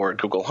Alexa or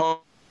Google Home,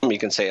 you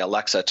can say,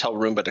 Alexa, tell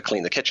Roomba to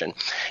clean the kitchen.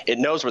 It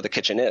knows where the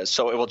kitchen is,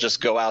 so it will just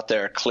go out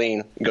there,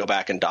 clean, go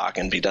back and dock,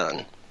 and be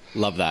done.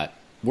 Love that.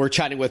 We're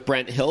chatting with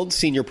Brent Hild,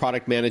 Senior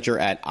Product Manager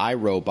at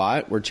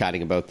iRobot. We're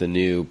chatting about the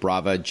new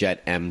Braava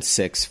Jet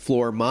M6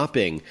 floor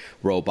mopping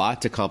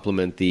robot to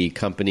complement the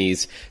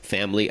company's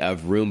family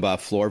of Roomba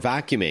floor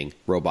vacuuming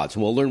robots.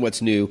 We'll learn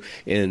what's new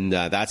in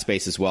that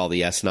space as well,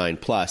 the S9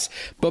 Plus.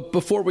 But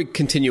before we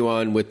continue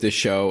on with the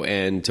show,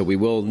 and we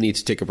will need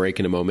to take a break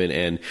in a moment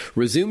and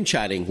resume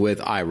chatting with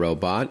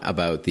iRobot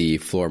about the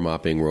floor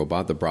mopping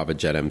robot, the Braava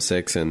Jet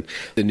M6, and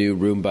the new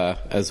Roomba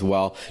as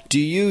well. Do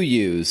you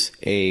use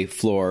a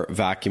floor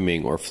vacuuming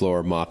or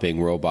floor mopping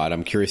robot?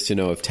 I'm curious to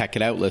know if Tech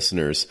It Out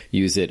listeners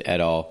use it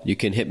at all. You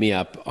can hit me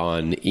up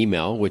on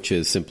email, which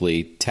is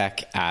simply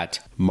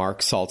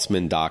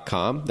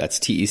tech@marksaltzman.com. That's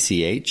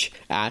TECH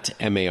at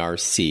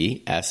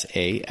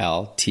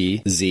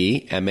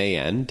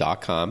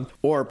MARCSALTZMAN.com,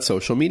 or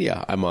social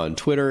media. I'm on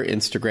Twitter,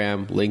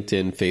 Instagram,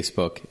 LinkedIn,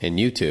 Facebook, and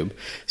YouTube.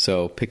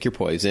 So pick your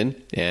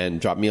poison and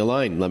drop me a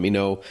line. Let me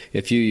know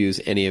if you use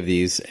any of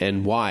these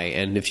and why.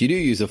 And if you do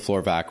use a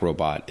floor vac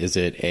robot, is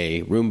it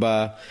a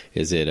Roomba?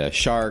 Is it a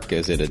Shark?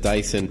 Is it a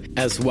Dyson?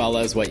 As well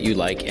as what you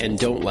like and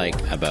don't like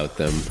about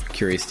them.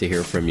 Curious to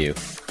hear from you.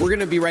 We're going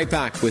to be right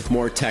back with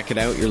more Tech It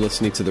Out. You're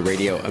listening to the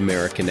Radio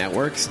America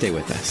Network. Stay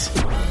with us.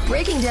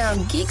 Breaking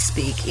down geek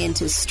speak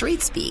into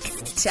street speak.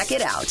 Tech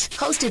It Out,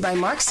 hosted by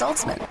Mark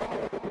Saltzman.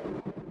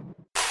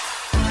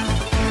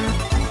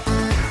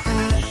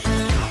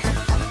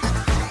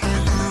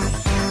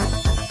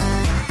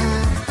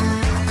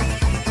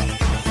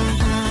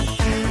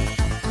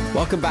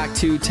 Welcome back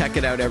to Tech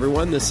It Out,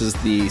 everyone. This is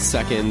the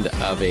second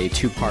of a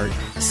two-part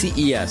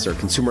CES, or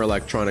Consumer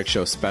Electronics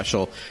Show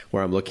special,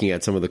 where I'm looking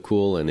at some of the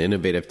cool and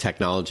innovative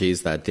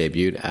technologies that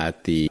debuted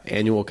at the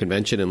annual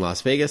convention in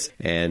Las Vegas.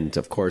 And,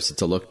 of course,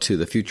 it's a look to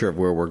the future of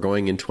where we're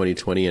going in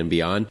 2020 and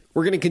beyond.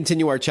 We're going to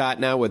continue our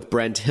chat now with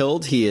Brent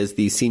Hild. He is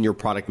the Senior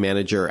Product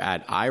Manager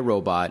at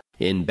iRobot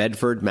in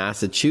Bedford,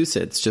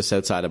 Massachusetts, just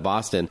outside of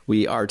Boston.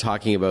 We are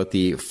talking about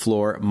the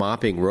floor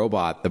mopping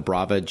robot, the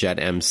Braava Jet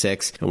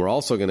M6, and we're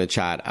also going to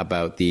chat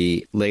about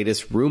the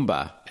latest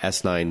Roomba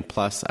S9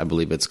 Plus, I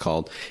believe it's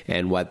called,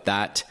 and what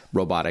that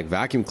robotic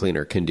vacuum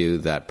cleaner can do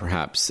that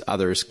perhaps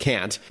others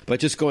can't. But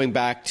just going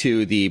back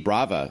to the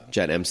Braava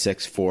Jet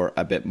M6 for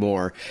a bit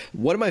more,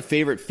 one of my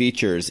favorite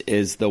features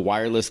is the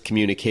wireless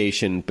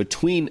communication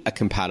between a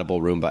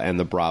compatible Roomba and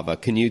the Braava.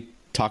 Can you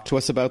talk to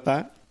us about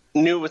that?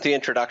 New with the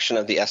introduction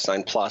of the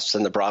S9 Plus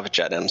and the Braava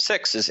Jet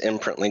M6 is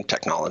imprint link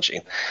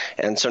technology.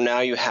 And so now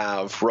you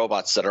have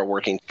robots that are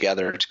working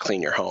together to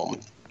clean your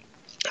home.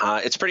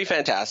 It's pretty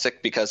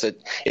fantastic because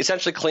it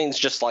essentially cleans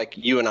just like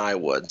you and I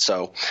would.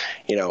 So,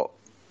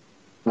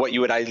 what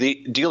you would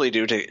ideally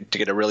do to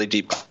get a really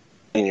deep clean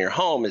in your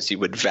home is you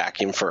would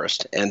vacuum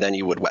first and then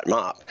you would wet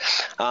mop.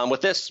 With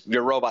this,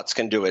 your robots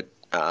can do it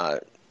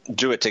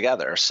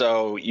together.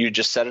 So you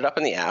just set it up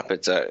in the app.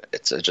 It's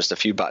just a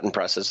few button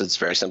presses. It's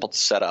very simple to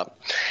set up.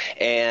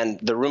 And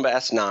the Roomba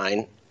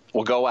S9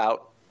 will go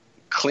out,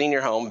 clean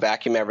your home,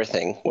 vacuum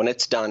everything. When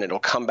it's done, it'll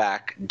come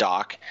back,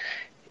 dock.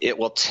 It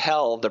will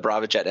tell the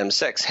Braava Jet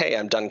M6, hey,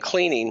 I'm done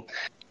cleaning.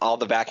 All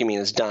the vacuuming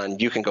is done.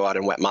 You can go out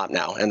and wet mop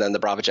now. And then the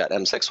Braava Jet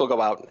M6 will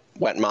go out,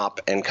 wet mop,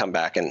 and come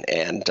back and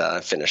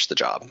finish the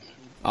job.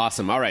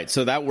 Awesome. All right.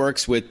 So that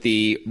works with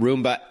the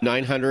Roomba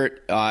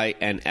 900i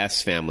and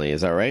S family. Is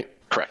that right?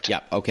 Correct.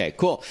 Yeah. Okay,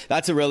 cool.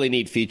 That's a really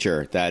neat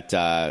feature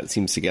that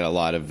seems to get a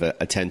lot of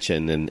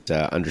attention, and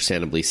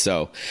understandably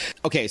so.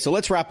 Okay, so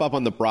let's wrap up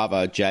on the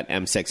Braava Jet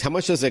M6. How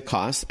much does it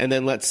cost? And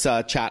then let's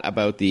chat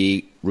about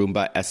the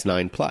Roomba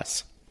S9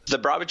 Plus. The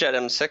Braava Jet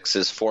M6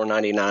 is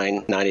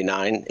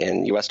 $499.99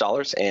 in US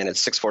dollars, and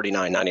it's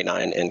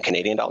 $649.99 in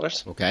Canadian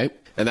dollars. Okay.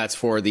 And that's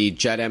for the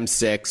Jet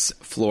M6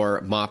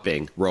 floor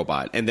mopping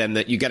robot. And then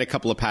you get a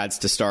couple of pads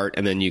to start,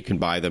 and then you can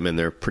buy them, and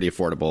they're pretty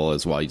affordable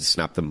as well. You just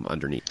snap them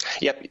underneath.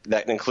 Yep,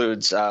 that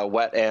includes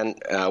wet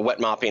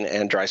mopping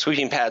and dry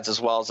sweeping pads, as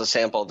well as a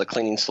sample of the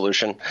cleaning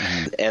solution.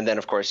 Mm-hmm. And then,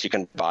 of course, you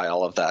can buy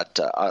all of that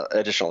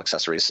additional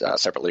accessories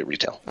separately at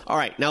retail. All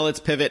right, now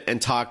let's pivot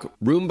and talk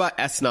Roomba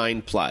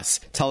S9 Plus.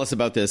 Tell us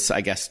about this,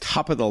 I guess,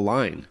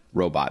 top-of-the-line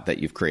robot that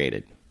you've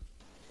created.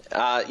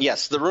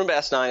 Yes, the Roomba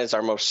S9 is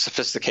our most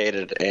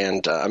sophisticated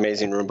and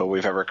amazing Roomba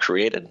we've ever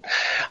created.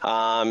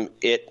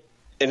 It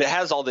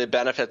has all the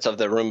benefits of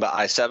the Roomba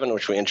i7,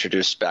 which we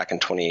introduced back in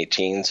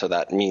 2018. So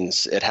that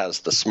means it has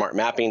the smart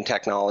mapping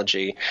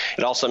technology.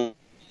 It also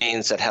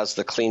means that has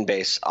the clean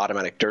base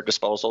automatic dirt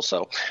disposal.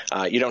 So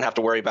you don't have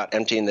to worry about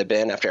emptying the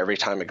bin after every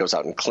time it goes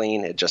out and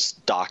clean. It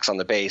just docks on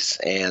the base,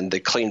 and the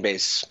clean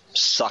base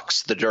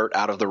sucks the dirt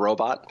out of the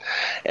robot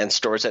and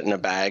stores it in a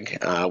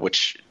bag,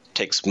 which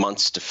takes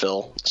months to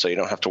fill. So you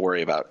don't have to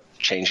worry about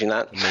changing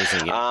that.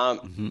 Amazing. Yeah.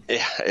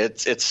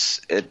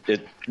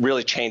 It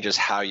really changes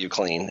how you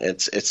clean.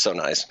 It's so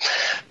nice.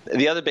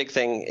 The other big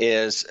thing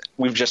is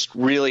we've just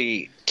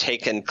really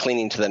taken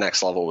cleaning to the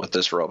next level with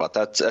this robot.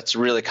 That's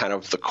really kind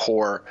of the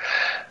core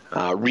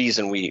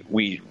reason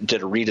we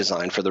did a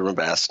redesign for the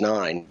Roomba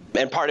S9.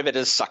 And part of it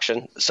is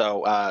suction.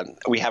 So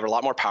we have a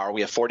lot more power.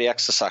 We have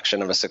 40x the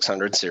suction of a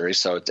 600 series,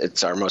 so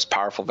it's our most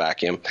powerful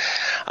vacuum.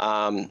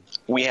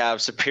 We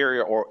have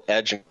superior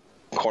edge and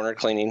corner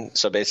cleaning.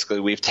 So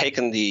basically, we've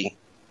taken the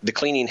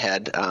cleaning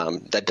head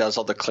that does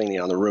all the cleaning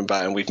on the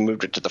Roomba, and we've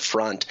moved it to the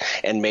front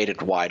and made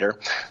it wider.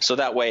 So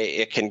that way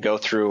it can go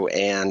through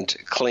and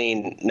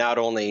clean not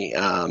only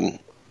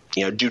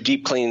do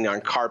deep cleaning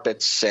on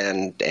carpets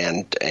and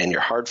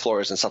your hard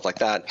floors and stuff like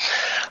that,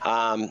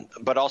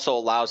 but also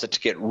allows it to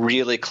get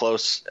really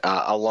close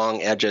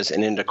along edges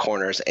and into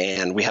corners.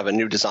 And we have a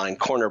new design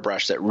corner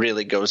brush that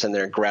really goes in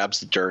there and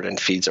grabs the dirt and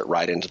feeds it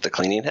right into the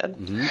cleaning head.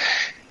 Mm-hmm.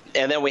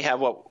 And then we have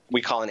what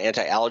we call an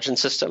anti-allergen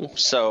system.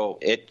 So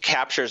it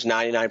captures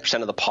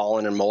 99% of the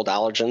pollen and mold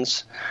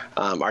allergens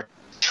are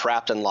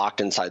trapped and locked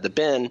inside the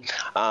bin.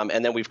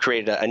 And then we've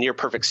created a near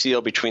perfect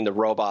seal between the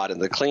robot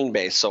and the clean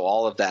base. So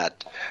all of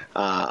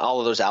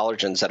those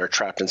allergens that are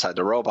trapped inside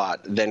the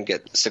robot then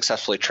get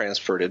successfully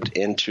transferred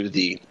into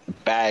the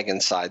bag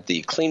inside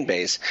the clean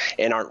base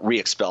and aren't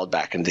re-expelled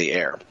back into the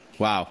air.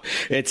 Wow.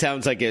 It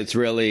sounds like it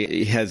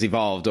has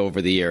evolved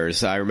over the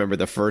years. I remember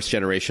the first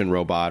generation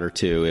robot or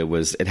two,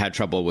 it had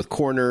trouble with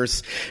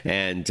corners,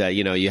 and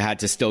you had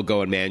to still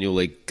go and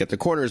manually get the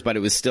corners, but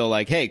it was still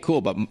like, hey,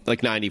 cool, but like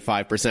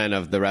 95%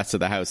 of the rest of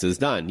the house is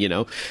done,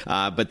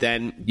 but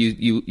then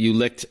you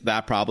licked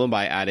that problem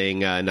by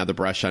adding another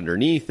brush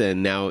underneath,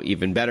 and now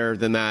even better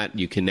than that,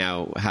 you can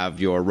now have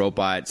your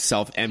robot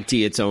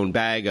self-empty its own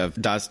bag of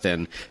dust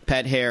and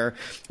pet hair,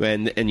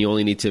 and you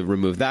only need to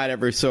remove that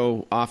every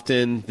so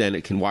often. Then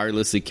it can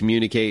wirelessly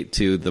communicate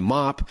to the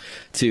mop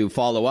to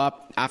follow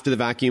up after the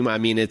vacuum. I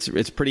mean,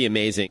 it's pretty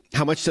amazing.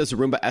 How much does the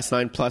Roomba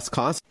S9 Plus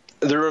cost?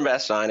 The Roomba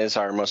S9 is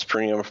our most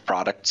premium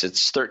product.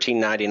 It's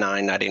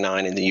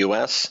 $1399.99 in the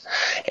U.S.,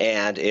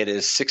 and it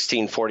is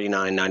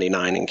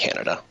 $1649.99 in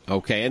Canada.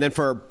 Okay, and then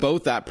for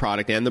both that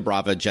product and the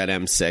Braava Jet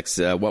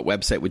M6, what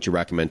website would you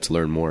recommend to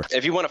learn more?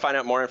 If you want to find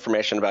out more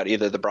information about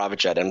either the Braava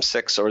Jet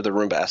M6 or the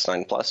Roomba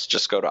S9 Plus,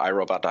 just go to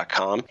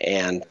iRobot.com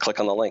and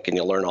click on the link, and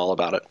you'll learn all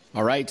about it.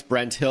 All right,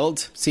 Brent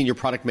Hild, Senior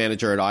Product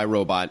Manager at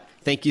iRobot.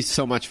 Thank you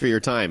so much for your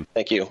time.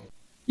 Thank you.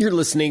 You're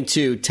listening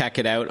to Tech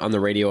It Out on the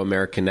Radio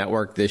American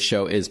Network. This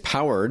show is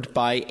powered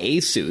by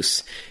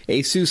ASUS.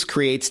 ASUS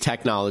creates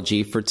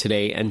technology for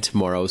today and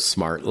tomorrow's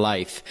smart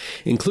life,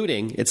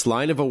 including its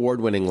line of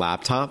award-winning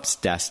laptops,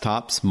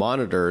 desktops,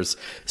 monitors,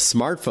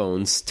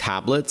 smartphones,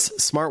 tablets,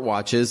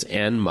 smartwatches,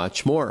 and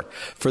much more.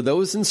 For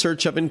those in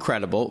search of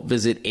incredible,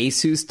 visit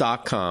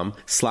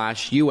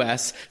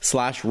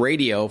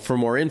asus.com/US/radio for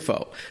more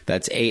info.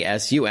 That's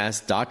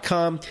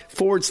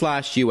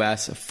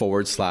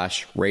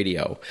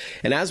asus.com/US/radio.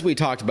 And as we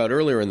talked about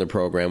earlier in the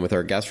program with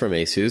our guest from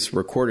ASUS,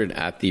 recorded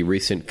at the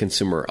recent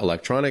Consumer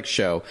Electronics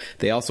Show,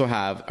 they also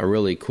have a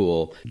really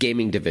cool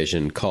gaming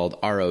division called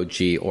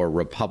ROG, or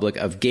Republic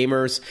of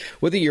Gamers.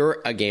 Whether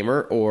you're a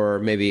gamer or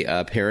maybe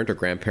a parent or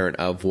grandparent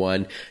of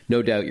one,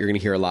 no doubt you're going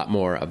to hear a lot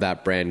more of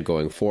that brand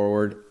going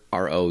forward.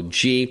 ROG,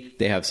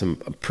 they have some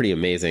pretty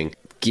amazing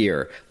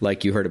gear,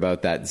 like you heard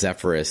about that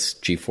Zephyrus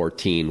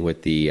G14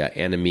 with the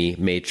Enemy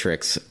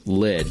Matrix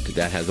lid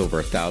that has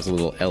over 1,000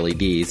 little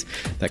LEDs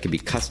that can be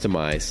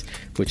customized,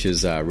 which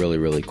is really,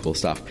 really cool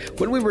stuff.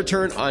 When we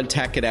return on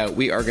Tech It Out,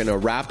 we are going to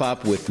wrap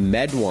up with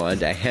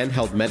MedWand, a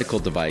handheld medical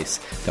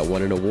device that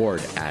won an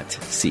award at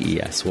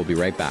CES. We'll be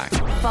right back.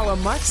 Follow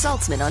Mark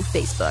Saltzman on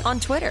Facebook, on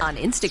Twitter, on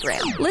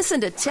Instagram.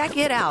 Listen to Tech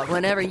It Out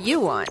whenever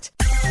you want.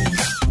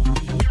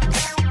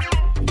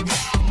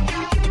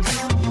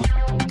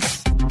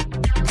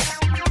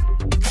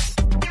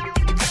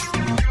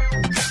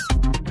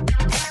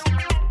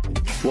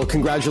 Well,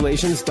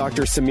 congratulations,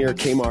 Dr. Samir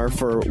Qamar,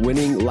 for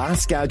winning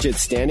Last Gadget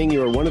Standing.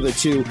 You are one of the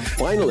two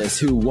finalists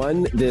who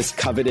won this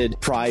coveted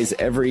prize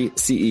every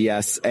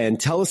CES. And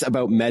tell us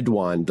about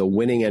MedWand, the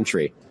winning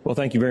entry. Well,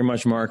 thank you very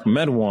much, Mark.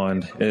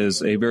 MedWand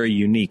is a very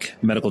unique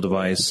medical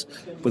device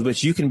with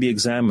which you can be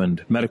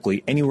examined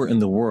medically anywhere in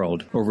the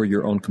world over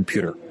your own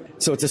computer.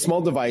 So it's a small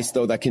device,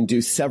 though, that can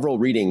do several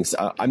readings.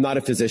 I'm not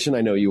a physician.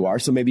 I know you are.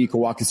 So maybe you can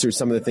walk us through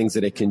some of the things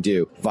that it can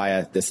do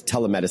via this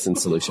telemedicine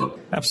solution.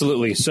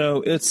 Absolutely.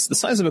 So it's the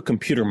size of a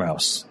computer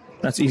mouse.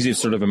 That's easy to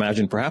sort of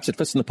imagine. Perhaps it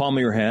fits in the palm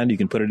of your hand. You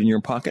can put it in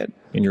your pocket,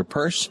 in your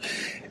purse.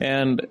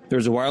 And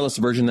there's a wireless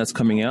version that's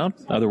coming out.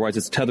 Otherwise,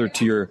 it's tethered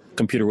to your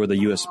computer with a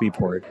USB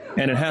port.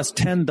 And it has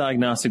 10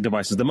 diagnostic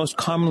devices. The most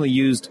commonly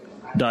used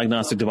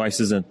diagnostic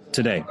devices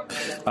today.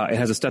 It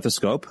has a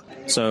stethoscope,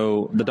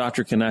 so the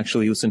doctor can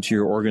actually listen to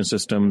your organ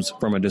systems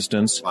from a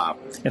distance. Wow.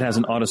 It has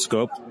an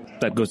otoscope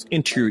that goes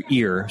into your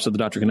ear, so the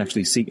doctor can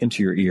actually see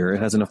into your ear. It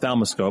has an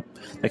ophthalmoscope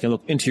that can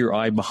look into your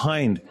eye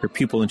behind your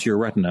pupil into your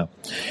retina.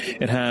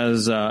 It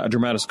has a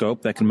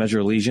dermatoscope that can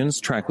measure lesions,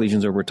 track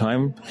lesions over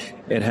time.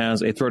 It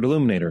has a throat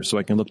illuminator, so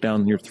I can look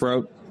down your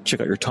throat, check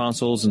out your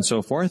tonsils, and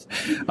so forth.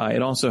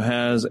 It also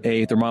has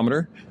a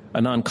thermometer, a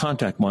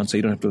non-contact one, so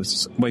you don't have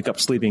to wake up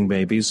sleeping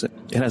babies. It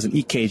has an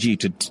EKG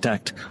to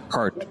detect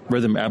heart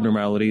rhythm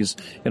abnormalities.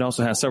 It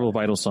also has several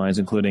vital signs,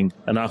 including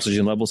an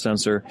oxygen level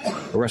sensor,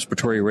 a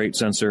respiratory rate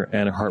sensor,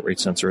 and a heart rate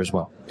sensor as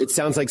well. It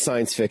sounds like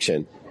science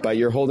fiction, but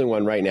you're holding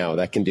one right now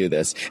that can do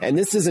this. And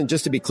this isn't,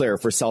 just to be clear,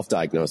 for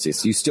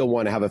self-diagnosis. You still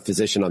want to have a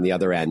physician on the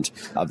other end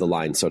of the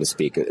line, so to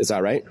speak. Is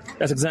that right?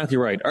 That's exactly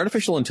right.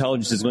 Artificial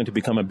intelligence is going to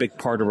become a big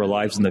part of our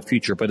lives in the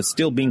future, but it's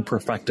still being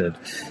perfected.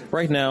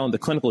 Right now, the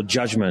clinical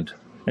judgment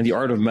and the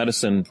art of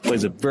medicine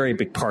plays a very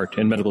big part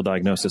in medical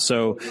diagnosis.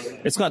 So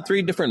it's got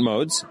 3 different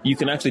modes. You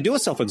can actually do a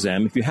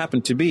self-exam if you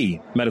happen to be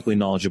medically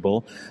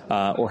knowledgeable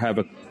or have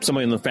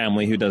somebody in the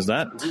family who does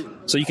that.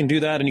 So you can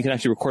do that, and you can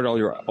actually record all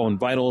your own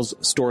vitals,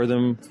 store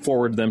them,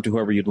 forward them to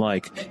whoever you'd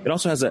like. It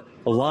also has a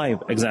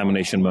live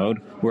examination mode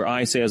where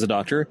I, say as a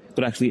doctor,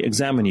 would actually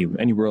examine you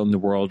anywhere in the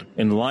world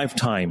in live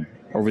time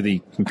over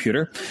the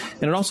computer.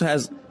 And it also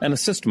has an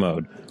assist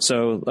mode.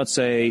 So let's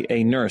say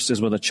a nurse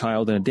is with a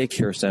child in a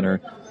daycare center.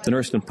 The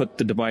nurse can put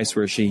the device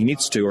where she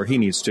needs to or he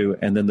needs to,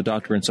 and then the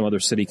doctor in some other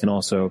city can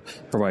also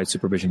provide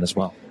supervision as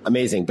well.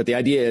 Amazing. But the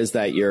idea is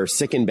that you're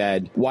sick in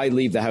bed. Why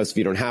leave the house if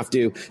you don't have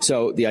to?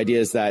 So the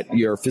idea is that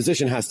your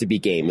physician has to be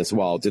game as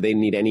well. Do they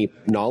need any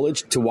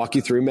knowledge to walk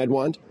you through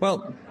MedWand?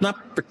 Well,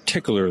 not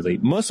particularly.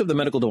 Most of the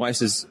medical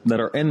devices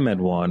that are in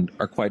MedWand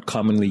are quite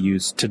commonly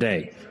used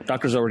today.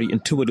 Doctors already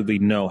intuitively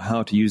know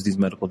how to use these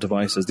medical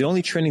devices. The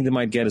only training they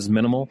might get is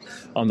minimal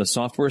on the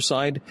software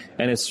side,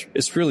 and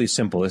it's really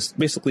simple. It's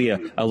basically a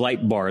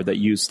light bar that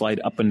you slide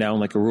up and down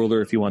like a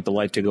ruler if you want the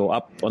light to go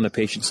up on the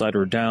patient side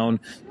or down.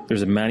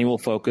 There's a manual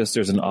focus.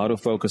 There's an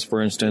autofocus,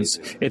 for instance.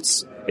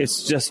 It's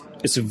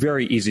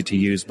very easy to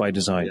use by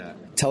design. Yeah.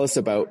 Tell us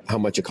about how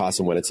much it costs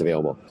and when it's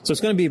available. So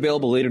it's going to be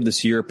available later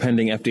this year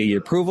pending FDA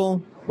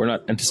approval. We're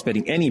not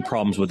anticipating any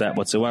problems with that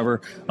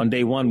whatsoever. On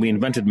day 1, we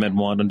invented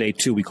MedWand. On day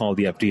 2, we called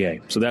the FDA.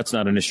 So that's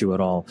not an issue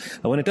at all.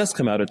 When it does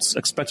come out, it's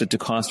expected to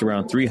cost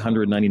around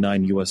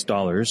 $399 US,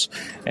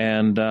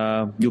 and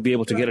you'll be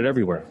able to get it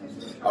everywhere.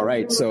 All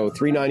right, so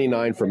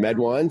 $399 for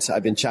MedWand.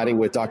 I've been chatting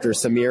with Dr.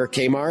 Samir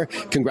Qamar.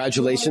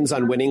 Congratulations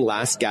on winning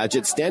Last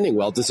Gadget Standing.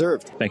 Well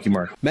deserved. Thank you,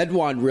 Mark.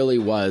 MedWand really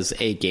was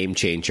a game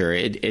changer.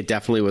 It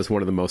definitely was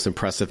one of the most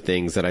impressive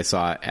things that I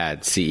saw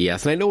at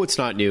CES. And I know it's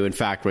not new. In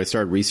fact, when I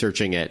started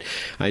researching it,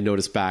 I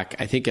noticed back,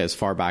 I think as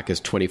far back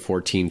as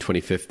 2014,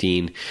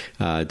 2015,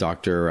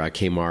 Dr.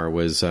 Qamar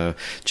was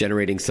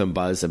generating some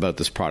buzz about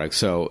this product.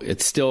 So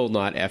it's still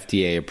not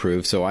FDA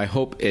approved. So I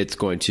hope it's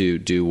going to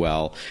do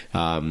well,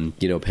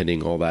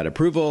 pending all that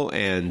approval.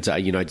 And, I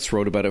just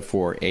wrote about it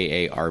for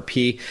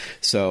AARP.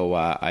 So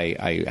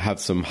I have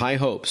some high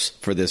hopes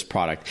for this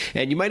product.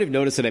 And you might have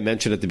noticed that I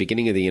mentioned at the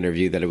beginning of the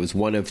interview that it was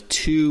one of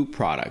 2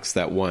 products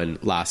that won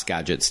Last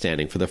Gadget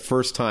Standing. For the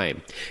first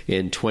time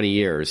in 20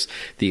 years,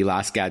 the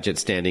Last Gadget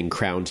Standing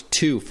crowned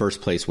 2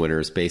 first-place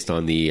winners based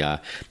on the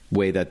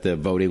way that the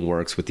voting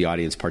works with the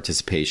audience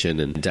participation.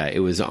 And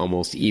it was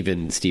almost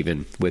even,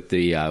 Stephen, with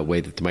the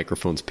way that the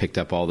microphones picked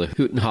up all the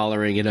hoot and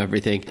hollering and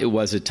everything. It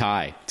was a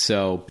tie.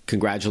 So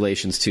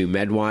congratulations to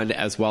MedWand,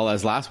 as well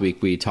as last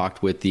week we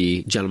talked with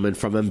the gentleman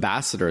from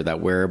Ambassador,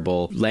 that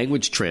wearable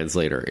language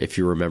translator. If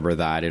you remember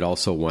that, it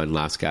also won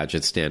Last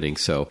Gadget Standing.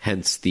 So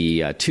hence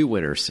the 2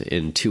 winners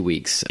in 2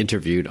 weeks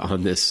interviewed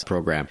on this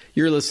program.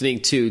 You're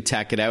listening to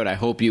Tech It Out. I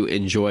hope you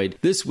enjoyed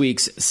this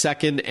week's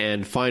second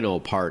and final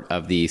part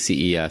of the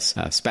CES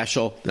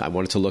special. I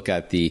wanted to look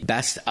at the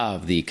best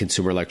of the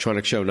Consumer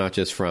Electronics Show, not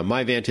just from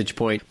my vantage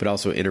point, but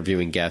also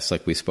interviewing guests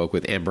like we spoke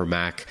with Amber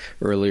Mack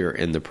earlier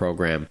in the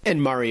program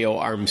and Mario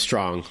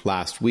Armstrong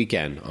last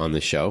weekend on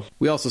the show.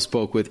 We also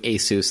spoke with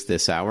ASUS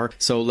this hour.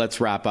 So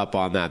let's wrap up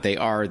on that. They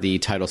are the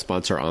title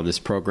sponsor on this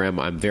program.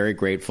 I'm very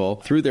grateful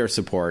through their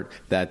support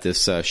that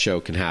this show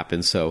can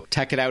happen. So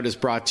Tech It Out is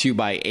brought to you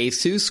by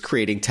ASUS,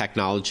 creating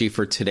technology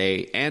for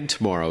today and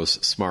tomorrow's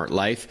smart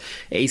life.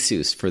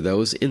 ASUS, for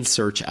those in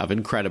search of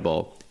incredible.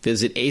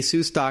 Visit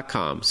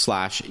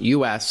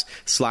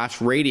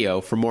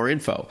asus.com/US/radio for more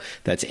info.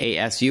 That's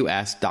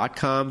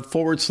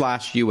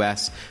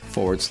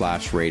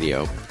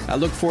asus.com/US/radio. I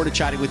look forward to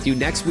chatting with you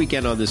next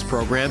weekend on this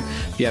program.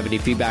 If you have any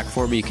feedback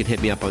for me, you can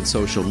hit me up on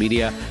social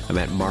media. I'm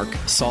at Mark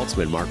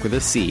Saltzman, Mark with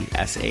a C,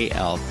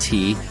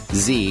 SALTZMAN,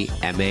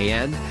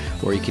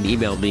 or you can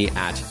email me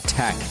at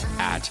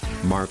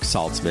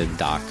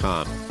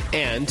tech@marksaltzman.com.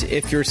 And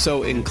if you're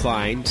so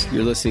inclined,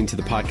 you're listening to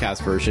the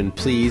podcast version,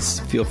 please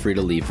feel free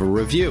to leave a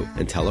review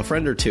and tell a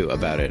friend or 2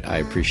 about it. I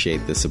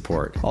appreciate the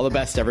support. All the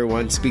best,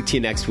 everyone. Speak to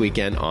you next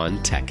weekend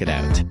on Tech It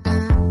Out.